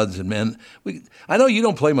Lauds and man. I know you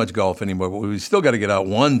don't play much golf anymore, but we still got to get out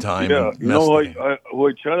one time. Yeah, I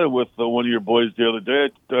chatted with one of your boys the other day.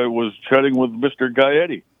 I was chatting with Mr.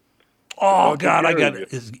 Gaetti. Oh God,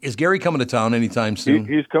 is Gary coming to town anytime soon?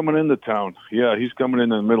 He's coming into town. Yeah, he's coming in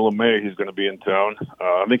the middle of May. He's going to be in town.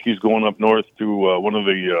 I think he's going up north to one of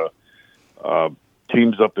the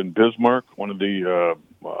teams up in Bismarck. One of the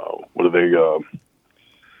what do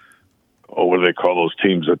they call those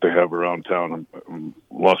teams that they have around town? I'm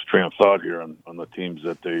lost train of thought here on the teams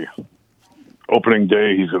that they. Opening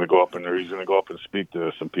day, he's going to go up in there. He's going to go up and speak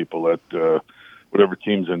to some people at whatever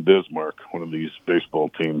team's in Bismarck, one of these baseball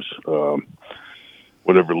teams,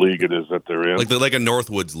 whatever league it is that they're in. Like a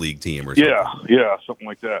Northwoods League team or something. Yeah, something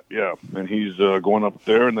like that, yeah. And he's going up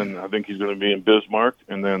there, and then I think he's going to be in Bismarck,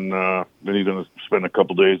 and then he's going to spend a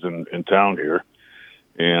couple days in town here.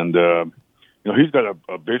 And, he's got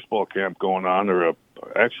a baseball camp going on, or a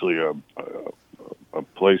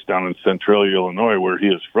place down in Centralia, Illinois, where he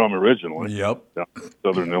is from originally. Yep. Down in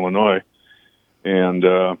Southern Illinois. And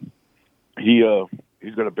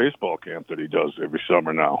he's got a baseball camp that he does every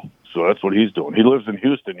summer now. So that's what he's doing. He lives in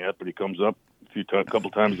Houston yet, but he comes up a couple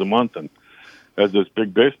times a month and has this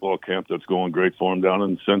big baseball camp that's going great for him down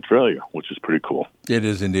in Centralia, which is pretty cool. It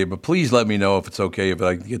is indeed. But please let me know if it's okay if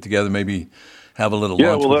I can get together, maybe have a little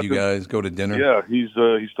lunch with you guys, go to dinner. Yeah, he's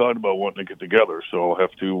talking about wanting to get together, so I'll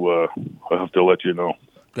have to let you know.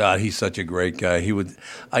 God, he's such a great guy.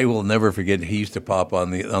 I will never forget. He used to pop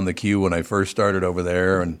on the queue when I first started over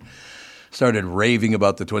there and started raving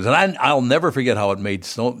about the Twins. And I'll never forget how it made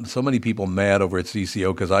so many people mad over at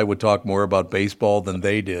CCO because I would talk more about baseball than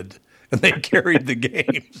they did, and they carried the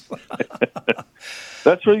games.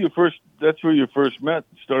 That's where you first met.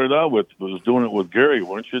 Started out with was doing it with Gary,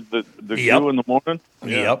 weren't you? The queue in the morning.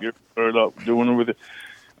 Yeah, yep. Started out doing it with it.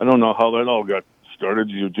 I don't know how that all got started.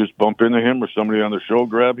 Did you just bump into him, or somebody on the show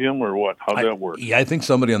grab him, or what? How'd that work? Yeah, I think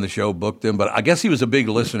somebody on the show booked him, but I guess he was a big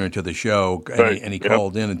listener to the show, and he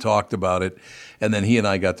called in and talked about it, and then he and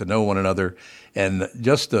I got to know one another, and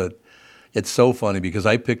it's so funny because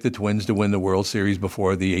I picked the Twins to win the World Series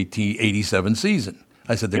before the 87 season.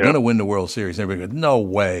 I said, they're going to win the World Series. And everybody goes, no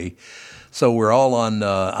way. So we're all on,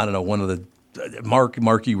 one of the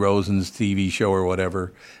Marky Rosen's TV show or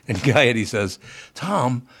whatever, and Gaetti says,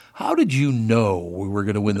 Tom, how did you know we were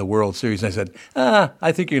going to win the World Series? And I said,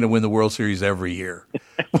 I think you're going to win the World Series every year.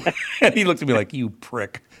 And he looked at me like, you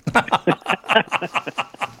prick.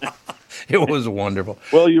 It was wonderful.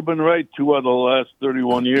 Well, you've been right 2 out of the last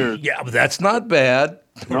 31 years. Yeah, but that's not bad.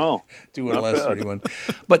 No. 2 out of the last 31.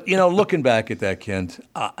 But, looking back at that, Kent,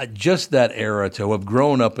 just that era, to have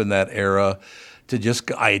grown up in that era,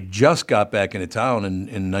 I just got back into town in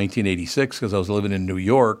 1986 because I was living in New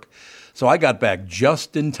York. So I got back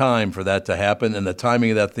just in time for that to happen, and the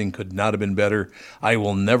timing of that thing could not have been better. I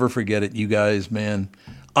will never forget it. You guys, man,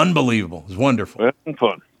 unbelievable. It was wonderful. It was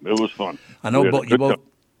fun. It was fun. I know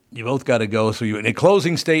you both got to go. So any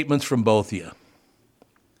closing statements from both of you?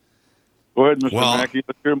 Go ahead, Mr. Mackey.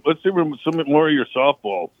 Let's hear some more of your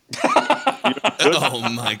softball. Oh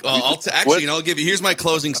my God! I'll give you. Here's my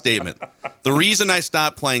closing statement. The reason I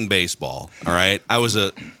stopped playing baseball, all right, I was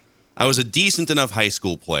a decent enough high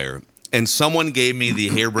school player, and someone gave me the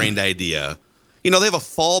harebrained idea. They have a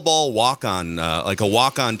fall ball walk-on, like a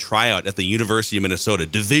walk-on tryout at the University of Minnesota,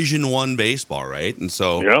 Division I baseball, right? And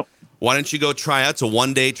so, why don't you go try out? It's a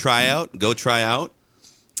one-day tryout. Go try out.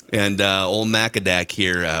 And old Macadac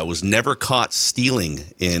here was never caught stealing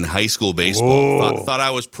in high school baseball. Thought I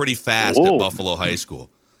was pretty fast at Buffalo High School.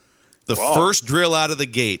 The first drill out of the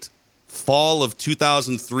gate, fall of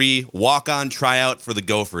 2003, walk-on tryout for the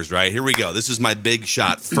Gophers, right? Here we go. This is my big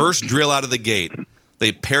shot. First drill out of the gate.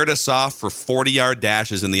 They paired us off for 40-yard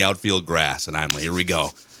dashes in the outfield grass. And I'm like, here we go.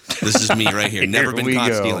 This is me right here. Never been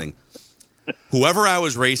caught stealing. Whoever I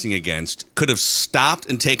was racing against could have stopped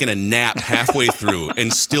and taken a nap halfway through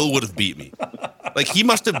and still would have beat me. Like, he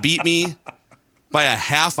must have beat me by a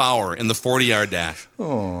half hour in the 40-yard dash.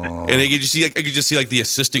 Aww. And I could just see the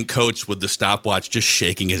assistant coach with the stopwatch just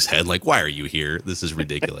shaking his head like, why are you here? This is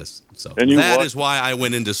ridiculous. So that is why I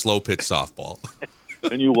went into slow pitch softball.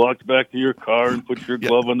 and you walked back to your car and put your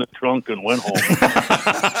glove in the trunk and went home.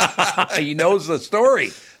 He knows the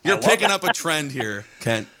story. You're picking up a trend here,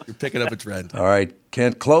 Kent. You're picking up a trend. All right,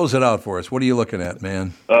 Kent, close it out for us. What are you looking at,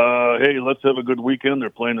 man? Hey, let's have a good weekend. They're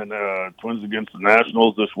playing the Twins against the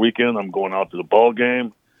Nationals this weekend. I'm going out to the ball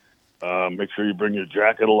game. Make sure you bring your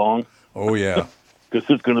jacket along. Oh, yeah. Because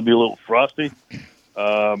it's going to be a little frosty.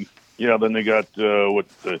 Then they got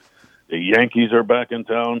the Yankees are back in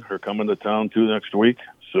town, are coming to town, too, next week.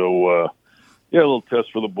 So, a little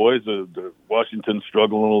test for the boys. The Washington's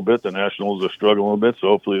struggling a little bit. The Nationals are struggling a little bit. So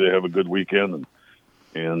hopefully they have a good weekend.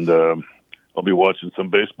 And I'll be watching some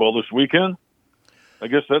baseball this weekend. I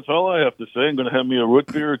guess that's all I have to say. I'm going to have me a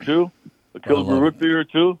root beer or two, a Killebrew root beer or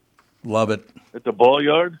two. Love it. At the ball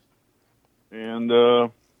yard. And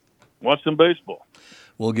watch some baseball.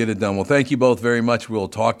 We'll get it done. Well, thank you both very much. We'll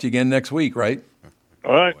talk to you again next week, right?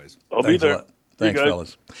 All right. I'll be there. Thanks,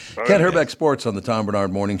 fellas. Ken Hrbek Sports on the Tom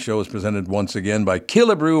Barnard Morning Show is presented once again by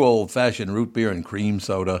Killebrew Old-Fashioned Root Beer and Cream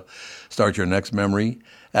Soda. Start your next memory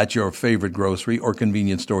at your favorite grocery or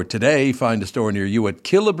convenience store today. Find a store near you at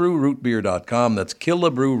KillebreWrootBeer.com. That's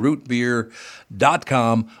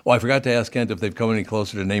KillebreWrootBeer.com. Oh, I forgot to ask Kent if they've come any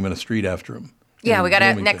closer to naming a street after him. Yeah, we got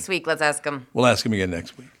to next week. Let's ask him. We'll ask him again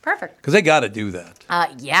next week. Perfect. Because they got to do that.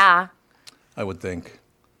 Yeah. I would think.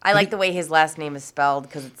 I like the way his last name is spelled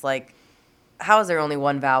because it's like, how is there only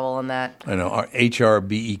one vowel in that? I know,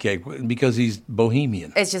 Hrbek, because he's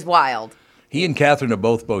Bohemian. It's just wild. He and Catherine are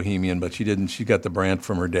both Bohemian, but she didn't. She got the brand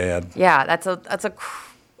from her dad. Yeah, that's a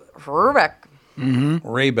Hrbek. Mm-hmm.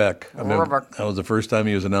 Hrbek. Hrbek. That was the first time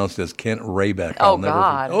he was announced as Kent Hrbek. Oh,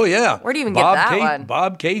 God. Oh, yeah. Where do you even get that one?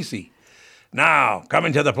 Bob Casey. Now,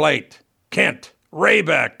 coming to the plate, Kent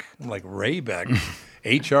Hrbek. I'm like, Hrbek?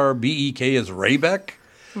 Hrbek is Hrbek?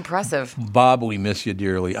 Impressive. Bob, we miss you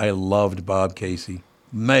dearly. I loved Bob Casey.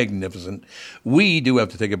 Magnificent. We do have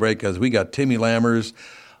to take a break because we got Timmy Lammers.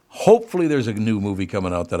 Hopefully there's a new movie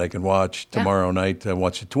coming out that I can watch tomorrow night. I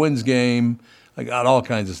watch the Twins game. I got all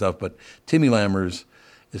kinds of stuff, but Timmy Lammers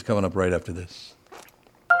is coming up right after this.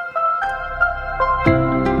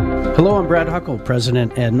 Hello, I'm Brad Huckle,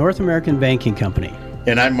 President at North American Banking Company.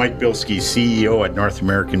 And I'm Mike Bilski, CEO at North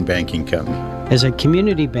American Banking Company. As a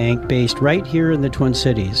community bank based right here in the Twin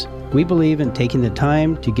Cities, we believe in taking the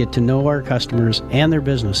time to get to know our customers and their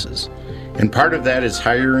businesses. And part of that is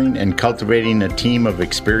hiring and cultivating a team of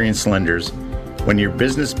experienced lenders. When your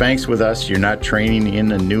business banks with us, you're not training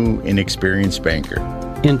in a new, inexperienced banker.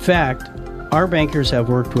 In fact, our bankers have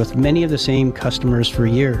worked with many of the same customers for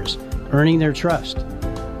years, earning their trust.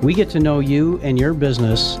 We get to know you and your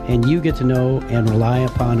business, and you get to know and rely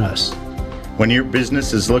upon us. When your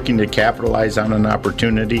business is looking to capitalize on an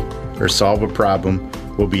opportunity or solve a problem,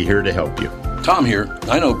 we'll be here to help you. Tom here.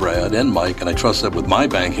 I know Brad and Mike, and I trust that with my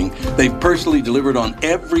banking, they've personally delivered on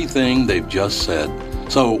everything they've just said.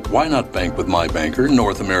 So why not bank with my banker,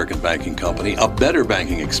 North American Banking Company, a better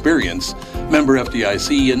banking experience, member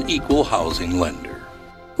FDIC, an equal housing lender.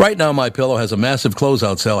 Right now, MyPillow has a massive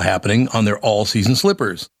closeout sale happening on their all-season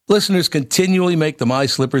slippers. Listeners continually make the My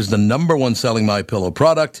Slippers the #1 selling MyPillow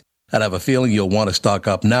product, and I have a feeling you'll want to stock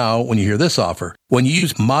up now when you hear this offer. When you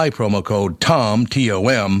use my promo code TOM,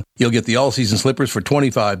 T-O-M, you'll get the all-season slippers for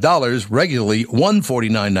 $25, regularly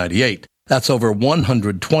 $149.98. That's over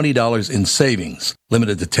 $120 in savings.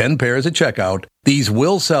 Limited to 10 pairs at checkout. These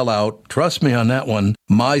will sell out. Trust me on that one.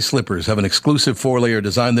 My slippers have an exclusive 4-layer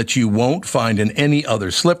design that you won't find in any other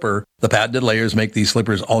slipper. The patented layers make these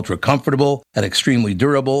slippers ultra comfortable and extremely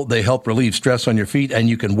durable. They help relieve stress on your feet, and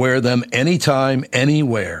you can wear them anytime,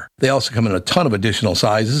 anywhere. They also come in a ton of additional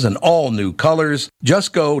sizes and all new colors.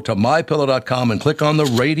 Just go to mypillow.com and click on the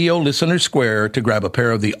radio listener square to grab a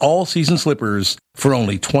pair of the all-season slippers for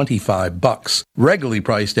only $25, regularly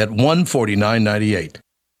priced at $149.98.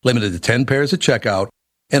 Limited to 10 pairs at checkout.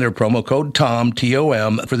 Enter promo code TOM,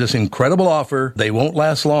 T-O-M, for this incredible offer. They won't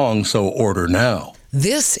last long, so order now.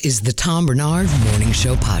 This is the Tom Barnard Morning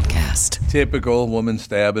Show podcast. Typical woman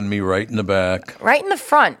stabbing me right in the back. Right in the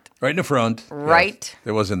front. Right in the front. Right. Yes,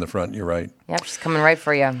 it was in the front, you're right. Yep, she's coming right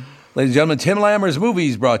for you. Ladies and gentlemen, Tim Lammers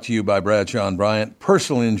Movies brought to you by Bradshaw and Bryant,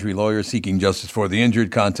 personal injury lawyer seeking justice for the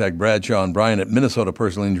injured. Contact Bradshaw and Bryant at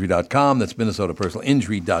MinnesotaPersonalInjury.com. That's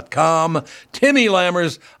MinnesotaPersonalInjury.com. Timmy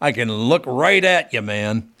Lammers, I can look right at you,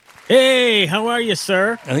 man. Hey, how are you,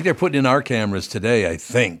 sir? I think they're putting in our cameras today, I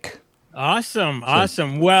think. Awesome.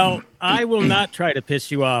 Well, I will not try to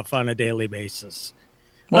piss you off on a daily basis.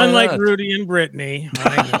 Why Unlike not? Rudy and Brittany.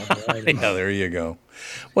 I know. Yeah, there you go.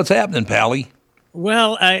 What's happening, Pally?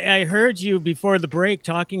 Well, I heard you before the break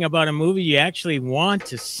talking about a movie you actually want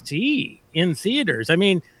to see in theaters. I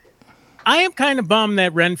mean, I am kind of bummed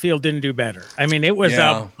that Renfield didn't do better. I mean, it was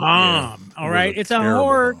a bomb. All right. It's a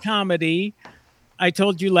horror comedy. I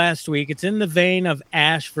told you last week, it's in the vein of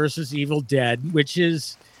Ash versus Evil Dead, which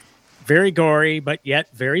is very gory, but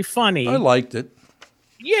yet very funny. I liked it.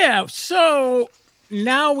 Yeah. So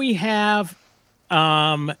now we have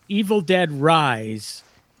Evil Dead Rise,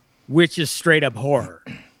 which is straight up horror.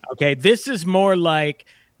 Okay. This is more like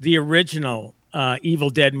the original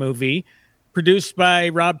Evil Dead movie, produced by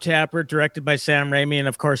Rob Tapert, directed by Sam Raimi, and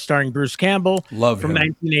of course starring Bruce Campbell. Love from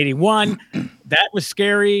him. 1981. That was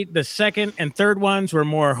scary. The second and third ones were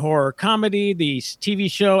more horror comedy. The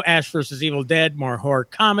TV show Ash vs. Evil Dead, more horror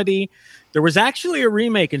comedy. There was actually a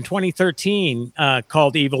remake in 2013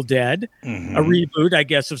 called Evil Dead, a reboot, I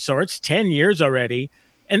guess, of sorts, 10 years already.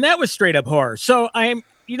 And that was straight up horror. So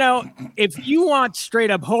if you want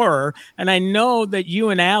straight up horror, and I know that you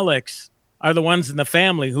and Alex are the ones in the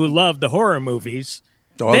family who love the horror movies,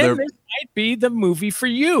 then this might be the movie for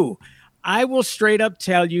you. I will straight up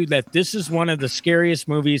tell you that this is one of the scariest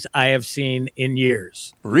movies I have seen in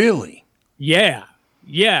years. Really? Yeah.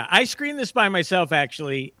 Yeah. I screened this by myself,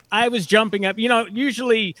 actually. I was jumping up.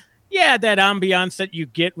 Usually, that ambiance that you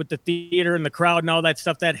get with the theater and the crowd and all that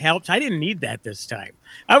stuff, that helps. I didn't need that this time.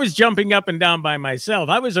 I was jumping up and down by myself.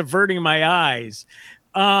 I was averting my eyes.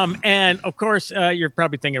 And of course, you're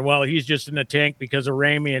probably thinking, well, he's just in the tank because of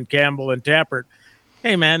Raimi and Campbell and Tapert.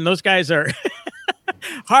 Hey, man, those guys are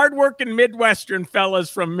hardworking Midwestern fellas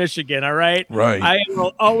from Michigan. All right. Right. I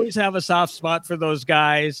will always have a soft spot for those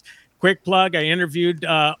guys. Quick plug. I interviewed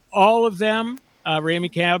all of them,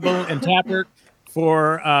 Raimi, Campbell, and Tapert,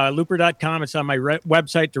 for Looper.com. It's on my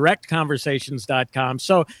website, directconversations.com.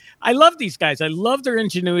 So I love these guys. I love their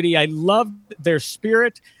ingenuity. I love their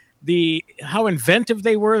spirit. How inventive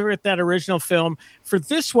they were with that original film. For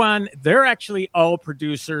this one, they're actually all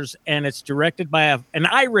producers, and it's directed by an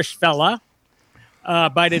Irish fella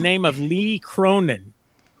by the name of Lee Cronin,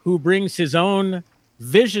 who brings his own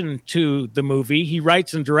vision to the movie. He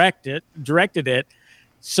writes and directed it.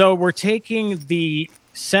 So we're taking the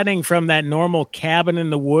setting from that normal cabin in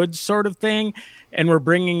the woods sort of thing, and we're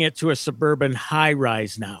bringing it to a suburban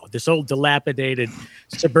high-rise now, this old dilapidated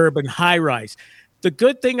suburban high-rise. The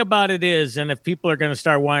good thing about it is, and if people are going to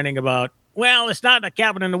start whining about, well, it's not a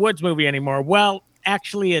cabin in the woods movie anymore. Well,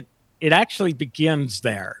 actually, it actually begins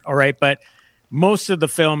there. All right. But most of the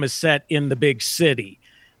film is set in the big city.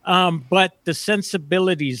 But the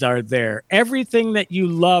sensibilities are there. Everything that you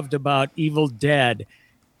loved about Evil Dead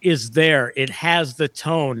is there. It has the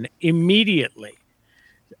tone immediately.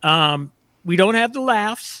 We don't have the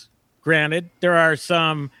laughs. Granted, there are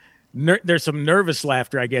there's some nervous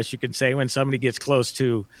laughter, I guess you could say, when somebody gets close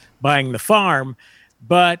to buying the farm,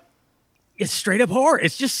 but it's straight up horror.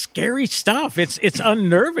 It's just scary stuff. It's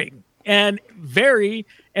unnerving and very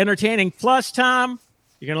entertaining. Plus, Tom,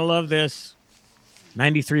 you're going to love this.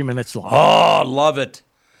 93 minutes long. Oh, love it.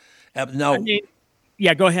 Now,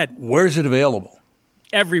 go ahead. Where's it available?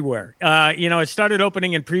 Everywhere. It started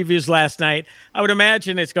opening in previews last night. I would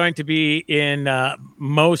imagine it's going to be in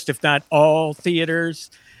most, if not all,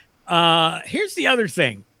 theaters. Here's the other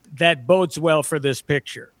thing that bodes well for this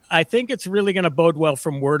picture. I think it's really going to bode well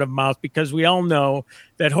from word of mouth, because we all know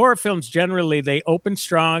that horror films generally, they open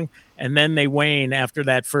strong and then they wane after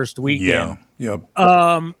that first weekend. Yeah.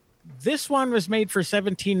 Yep. This one was made for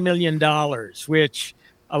 $17 million, which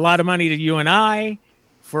a lot of money to you and I.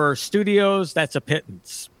 For studios, that's a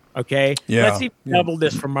pittance. Okay. Yeah. Let's even double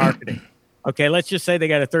this for marketing. Okay. Let's just say they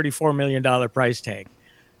got a $34 million price tag.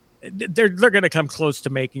 They're going to come close to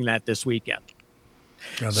making that this weekend.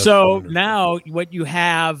 So now what you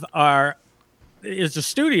have is a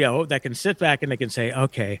studio that can sit back and they can say,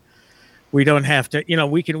 okay, we don't have to,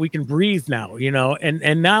 we can breathe now,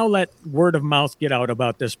 and now let word of mouth get out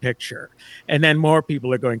about this picture. And then more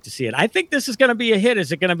people are going to see it. I think this is going to be a hit.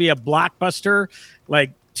 Is it going to be a blockbuster,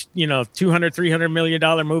 like, $200-300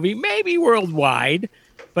 million movie? Maybe worldwide.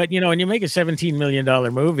 But, when you make a $17 million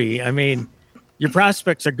movie, I mean, your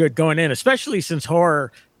prospects are good going in, especially since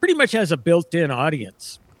horror pretty much has a built-in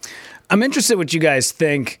audience. I'm interested what you guys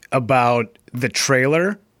think about the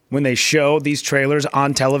trailer when they show these trailers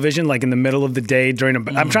on television, like in the middle of the day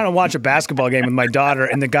I'm trying to watch a basketball game with my daughter,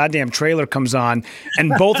 and the goddamn trailer comes on,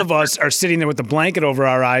 and both of us are sitting there with the blanket over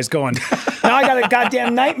our eyes going, now I got a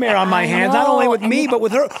goddamn nightmare on my hands, not only with me, but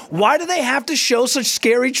with her. Why do they have to show such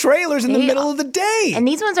scary trailers in the middle of the day? And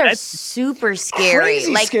these ones are super scary.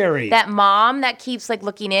 Crazy scary. That mom that keeps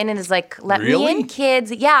looking in and is like, let me in,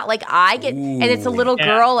 kids. Yeah, I get, and it's a little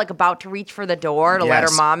girl about to reach for the door to let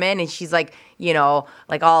her mom in, and she's like,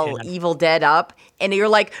 all Evil Dead up. And you're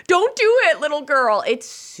like, don't do it, little girl. It's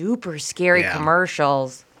super scary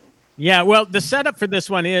commercials. Yeah, well, the setup for this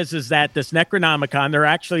one is that this Necronomicon, there are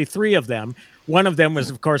actually 3 of them. One of them was,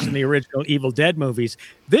 of course, in the original Evil Dead movies.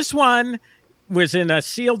 This one was in a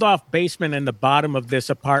sealed-off basement in the bottom of this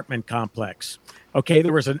apartment complex. Okay,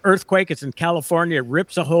 there was an earthquake. It's in California. It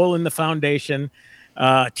rips a hole in the foundation.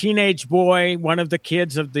 Teenage boy, one of the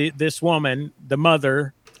kids of this woman, the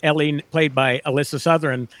mother, Ellie, played by Alyssa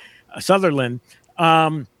Sutherland,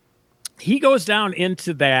 he goes down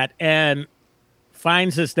into that and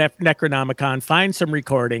finds this Necronomicon, finds some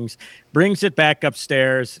recordings, brings it back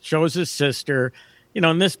upstairs, shows his sister.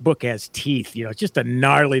 And this book has teeth. It's just a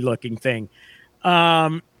gnarly looking thing.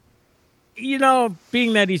 Being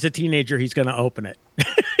that he's a teenager, he's going to open it.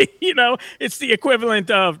 It's the equivalent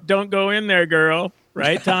of "Don't go in there, girl."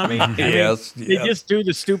 Right, Tommy? Yes. They just do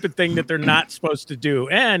the stupid thing that they're not supposed to do.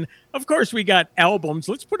 And of course, we got albums.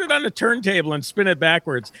 Let's put it on a turntable and spin it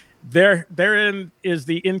backwards. Therein is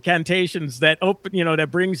the incantations that open, that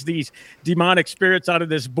brings these demonic spirits out of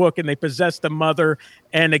this book, and they possess the mother.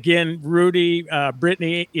 And again, Rudy,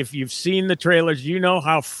 Brittany, if you've seen the trailers, you know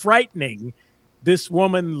how frightening this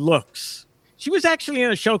woman looks. She was actually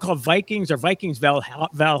in a show called Vikings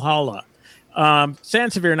Valhalla.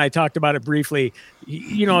 Sansevier and I talked about it briefly.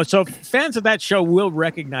 So fans of that show will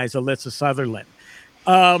recognize Alyssa Sutherland.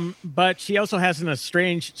 But she also has an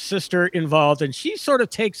estranged sister involved, and she sort of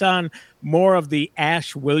takes on more of the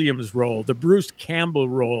Ash Williams role, the Bruce Campbell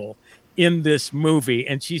role in this movie,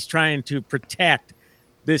 and she's trying to protect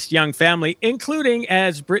this young family, including,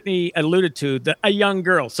 as Brittany alluded to, a young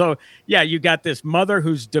girl. So, yeah, you got this mother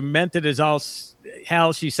who's demented as all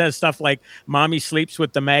hell. She says stuff like, "Mommy sleeps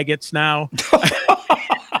with the maggots now."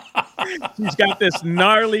 She's got this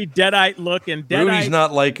gnarly Deadite look, and Rudy's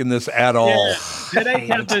not liking this at all. Yeah, Deadite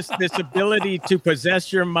have this ability to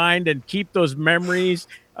possess your mind and keep those memories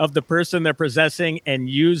of the person they're possessing and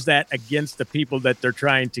use that against the people that they're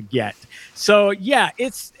trying to get. So, yeah,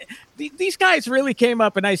 these guys really came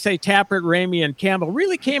up, and I say Tappert, Raimi, and Campbell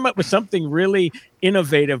really came up with something really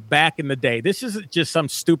innovative back in the day. This isn't just some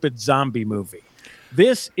stupid zombie movie.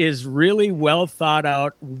 This is really well thought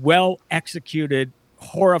out, well executed,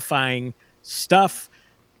 horrifying stuff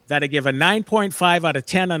that I give a 9.5 out of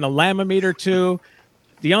 10 on the Lamometer to.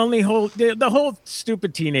 The whole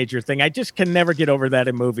stupid teenager thing, I just can never get over that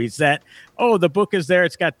in movies. That, the book is there,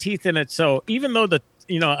 it's got teeth in it. So even though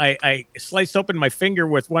I sliced open my finger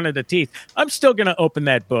with one of the teeth, I'm still going to open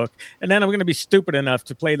that book, and then I'm going to be stupid enough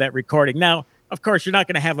to play that recording. Now, of course, you're not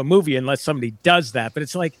going to have a movie unless somebody does that, but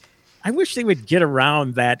it's like, I wish they would get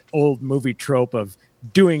around that old movie trope of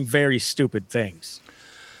doing very stupid things.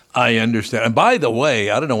 I understand. And by the way,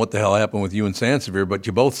 I don't know what the hell happened with you and Sansevier, but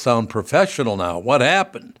you both sound professional now. What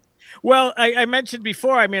happened? Well, I mentioned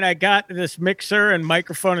before, I got this mixer and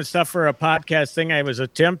microphone and stuff for a podcast thing I was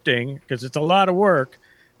attempting, because it's a lot of work,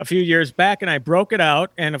 a few years back, and I broke it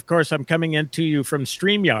out. And, of course, I'm coming into you from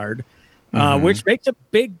StreamYard, which makes a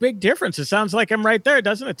big, big difference. It sounds like I'm right there,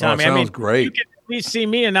 doesn't it, Tommy? It sounds great. You can at least see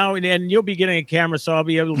me, and you'll be getting a camera, so I'll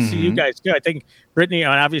be able to see you guys, too. I think Brittany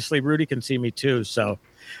and obviously Rudy can see me, too, so...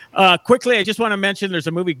 quickly, I just want to mention there's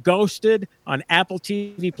a movie Ghosted on Apple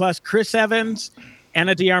TV Plus. Chris Evans,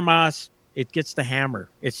 Ana de Armas. It gets the hammer.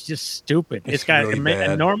 It's just stupid. It's got really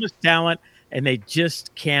enormous talent, and they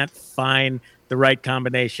just can't find the right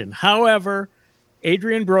combination. However,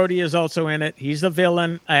 Adrian Brody is also in it. He's the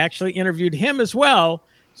villain. I actually interviewed him as well,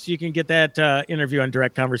 so you can get that interview on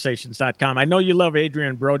directconversations.com. I know you love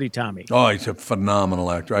Adrian Brody, Tommy. Oh, he's a phenomenal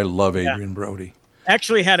actor. I love Adrian Brody.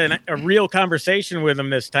 Actually had a real conversation with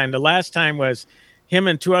him this time. The last time was him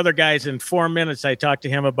and 2 other guys. In 4 minutes, I talked to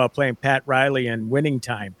him about playing Pat Riley in Winning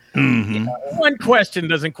Time. One question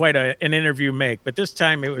doesn't quite an interview make, but this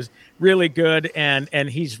time it was really good, and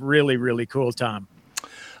he's really, really cool, Tom.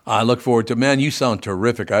 I look forward to it. Man, you sound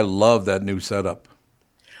terrific. I love that new setup.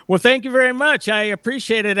 Well, thank you very much. I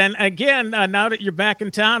appreciate it. And again, now that you're back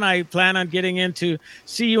in town, I plan on getting in to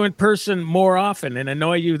see you in person more often and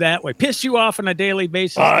annoy you that way. Piss you off on a daily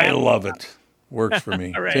basis. I love it. Works for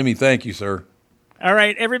me. Right. Timmy, thank you, sir. All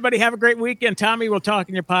right, everybody have a great weekend. Tommy, we'll talk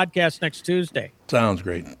in your podcast next Tuesday. Sounds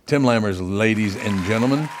great. Tim Lammers, ladies and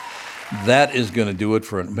gentlemen. That is going to do it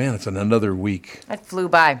for, man, it's another week. That flew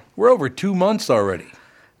by. We're over 2 months already.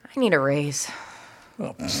 I need a raise.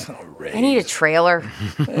 Oh, I need a trailer.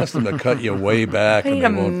 Ask them to cut you way back. I need a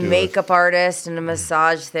won't makeup artist and a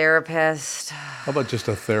massage therapist. How about just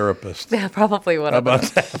a therapist? Yeah, probably one of those.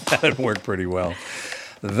 How about that? That'd work pretty well.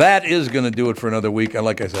 That is going to do it for another week. And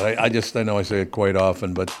like I said, I know I say it quite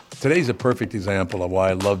often, but today's a perfect example of why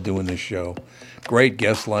I love doing this show. Great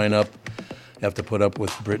guest lineup. have to put up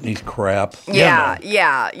with Brittany's crap.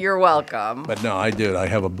 Yeah, you're welcome. But no, I did. I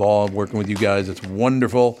have a ball working with you guys. It's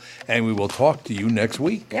wonderful. And we will talk to you next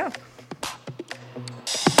week. Yeah.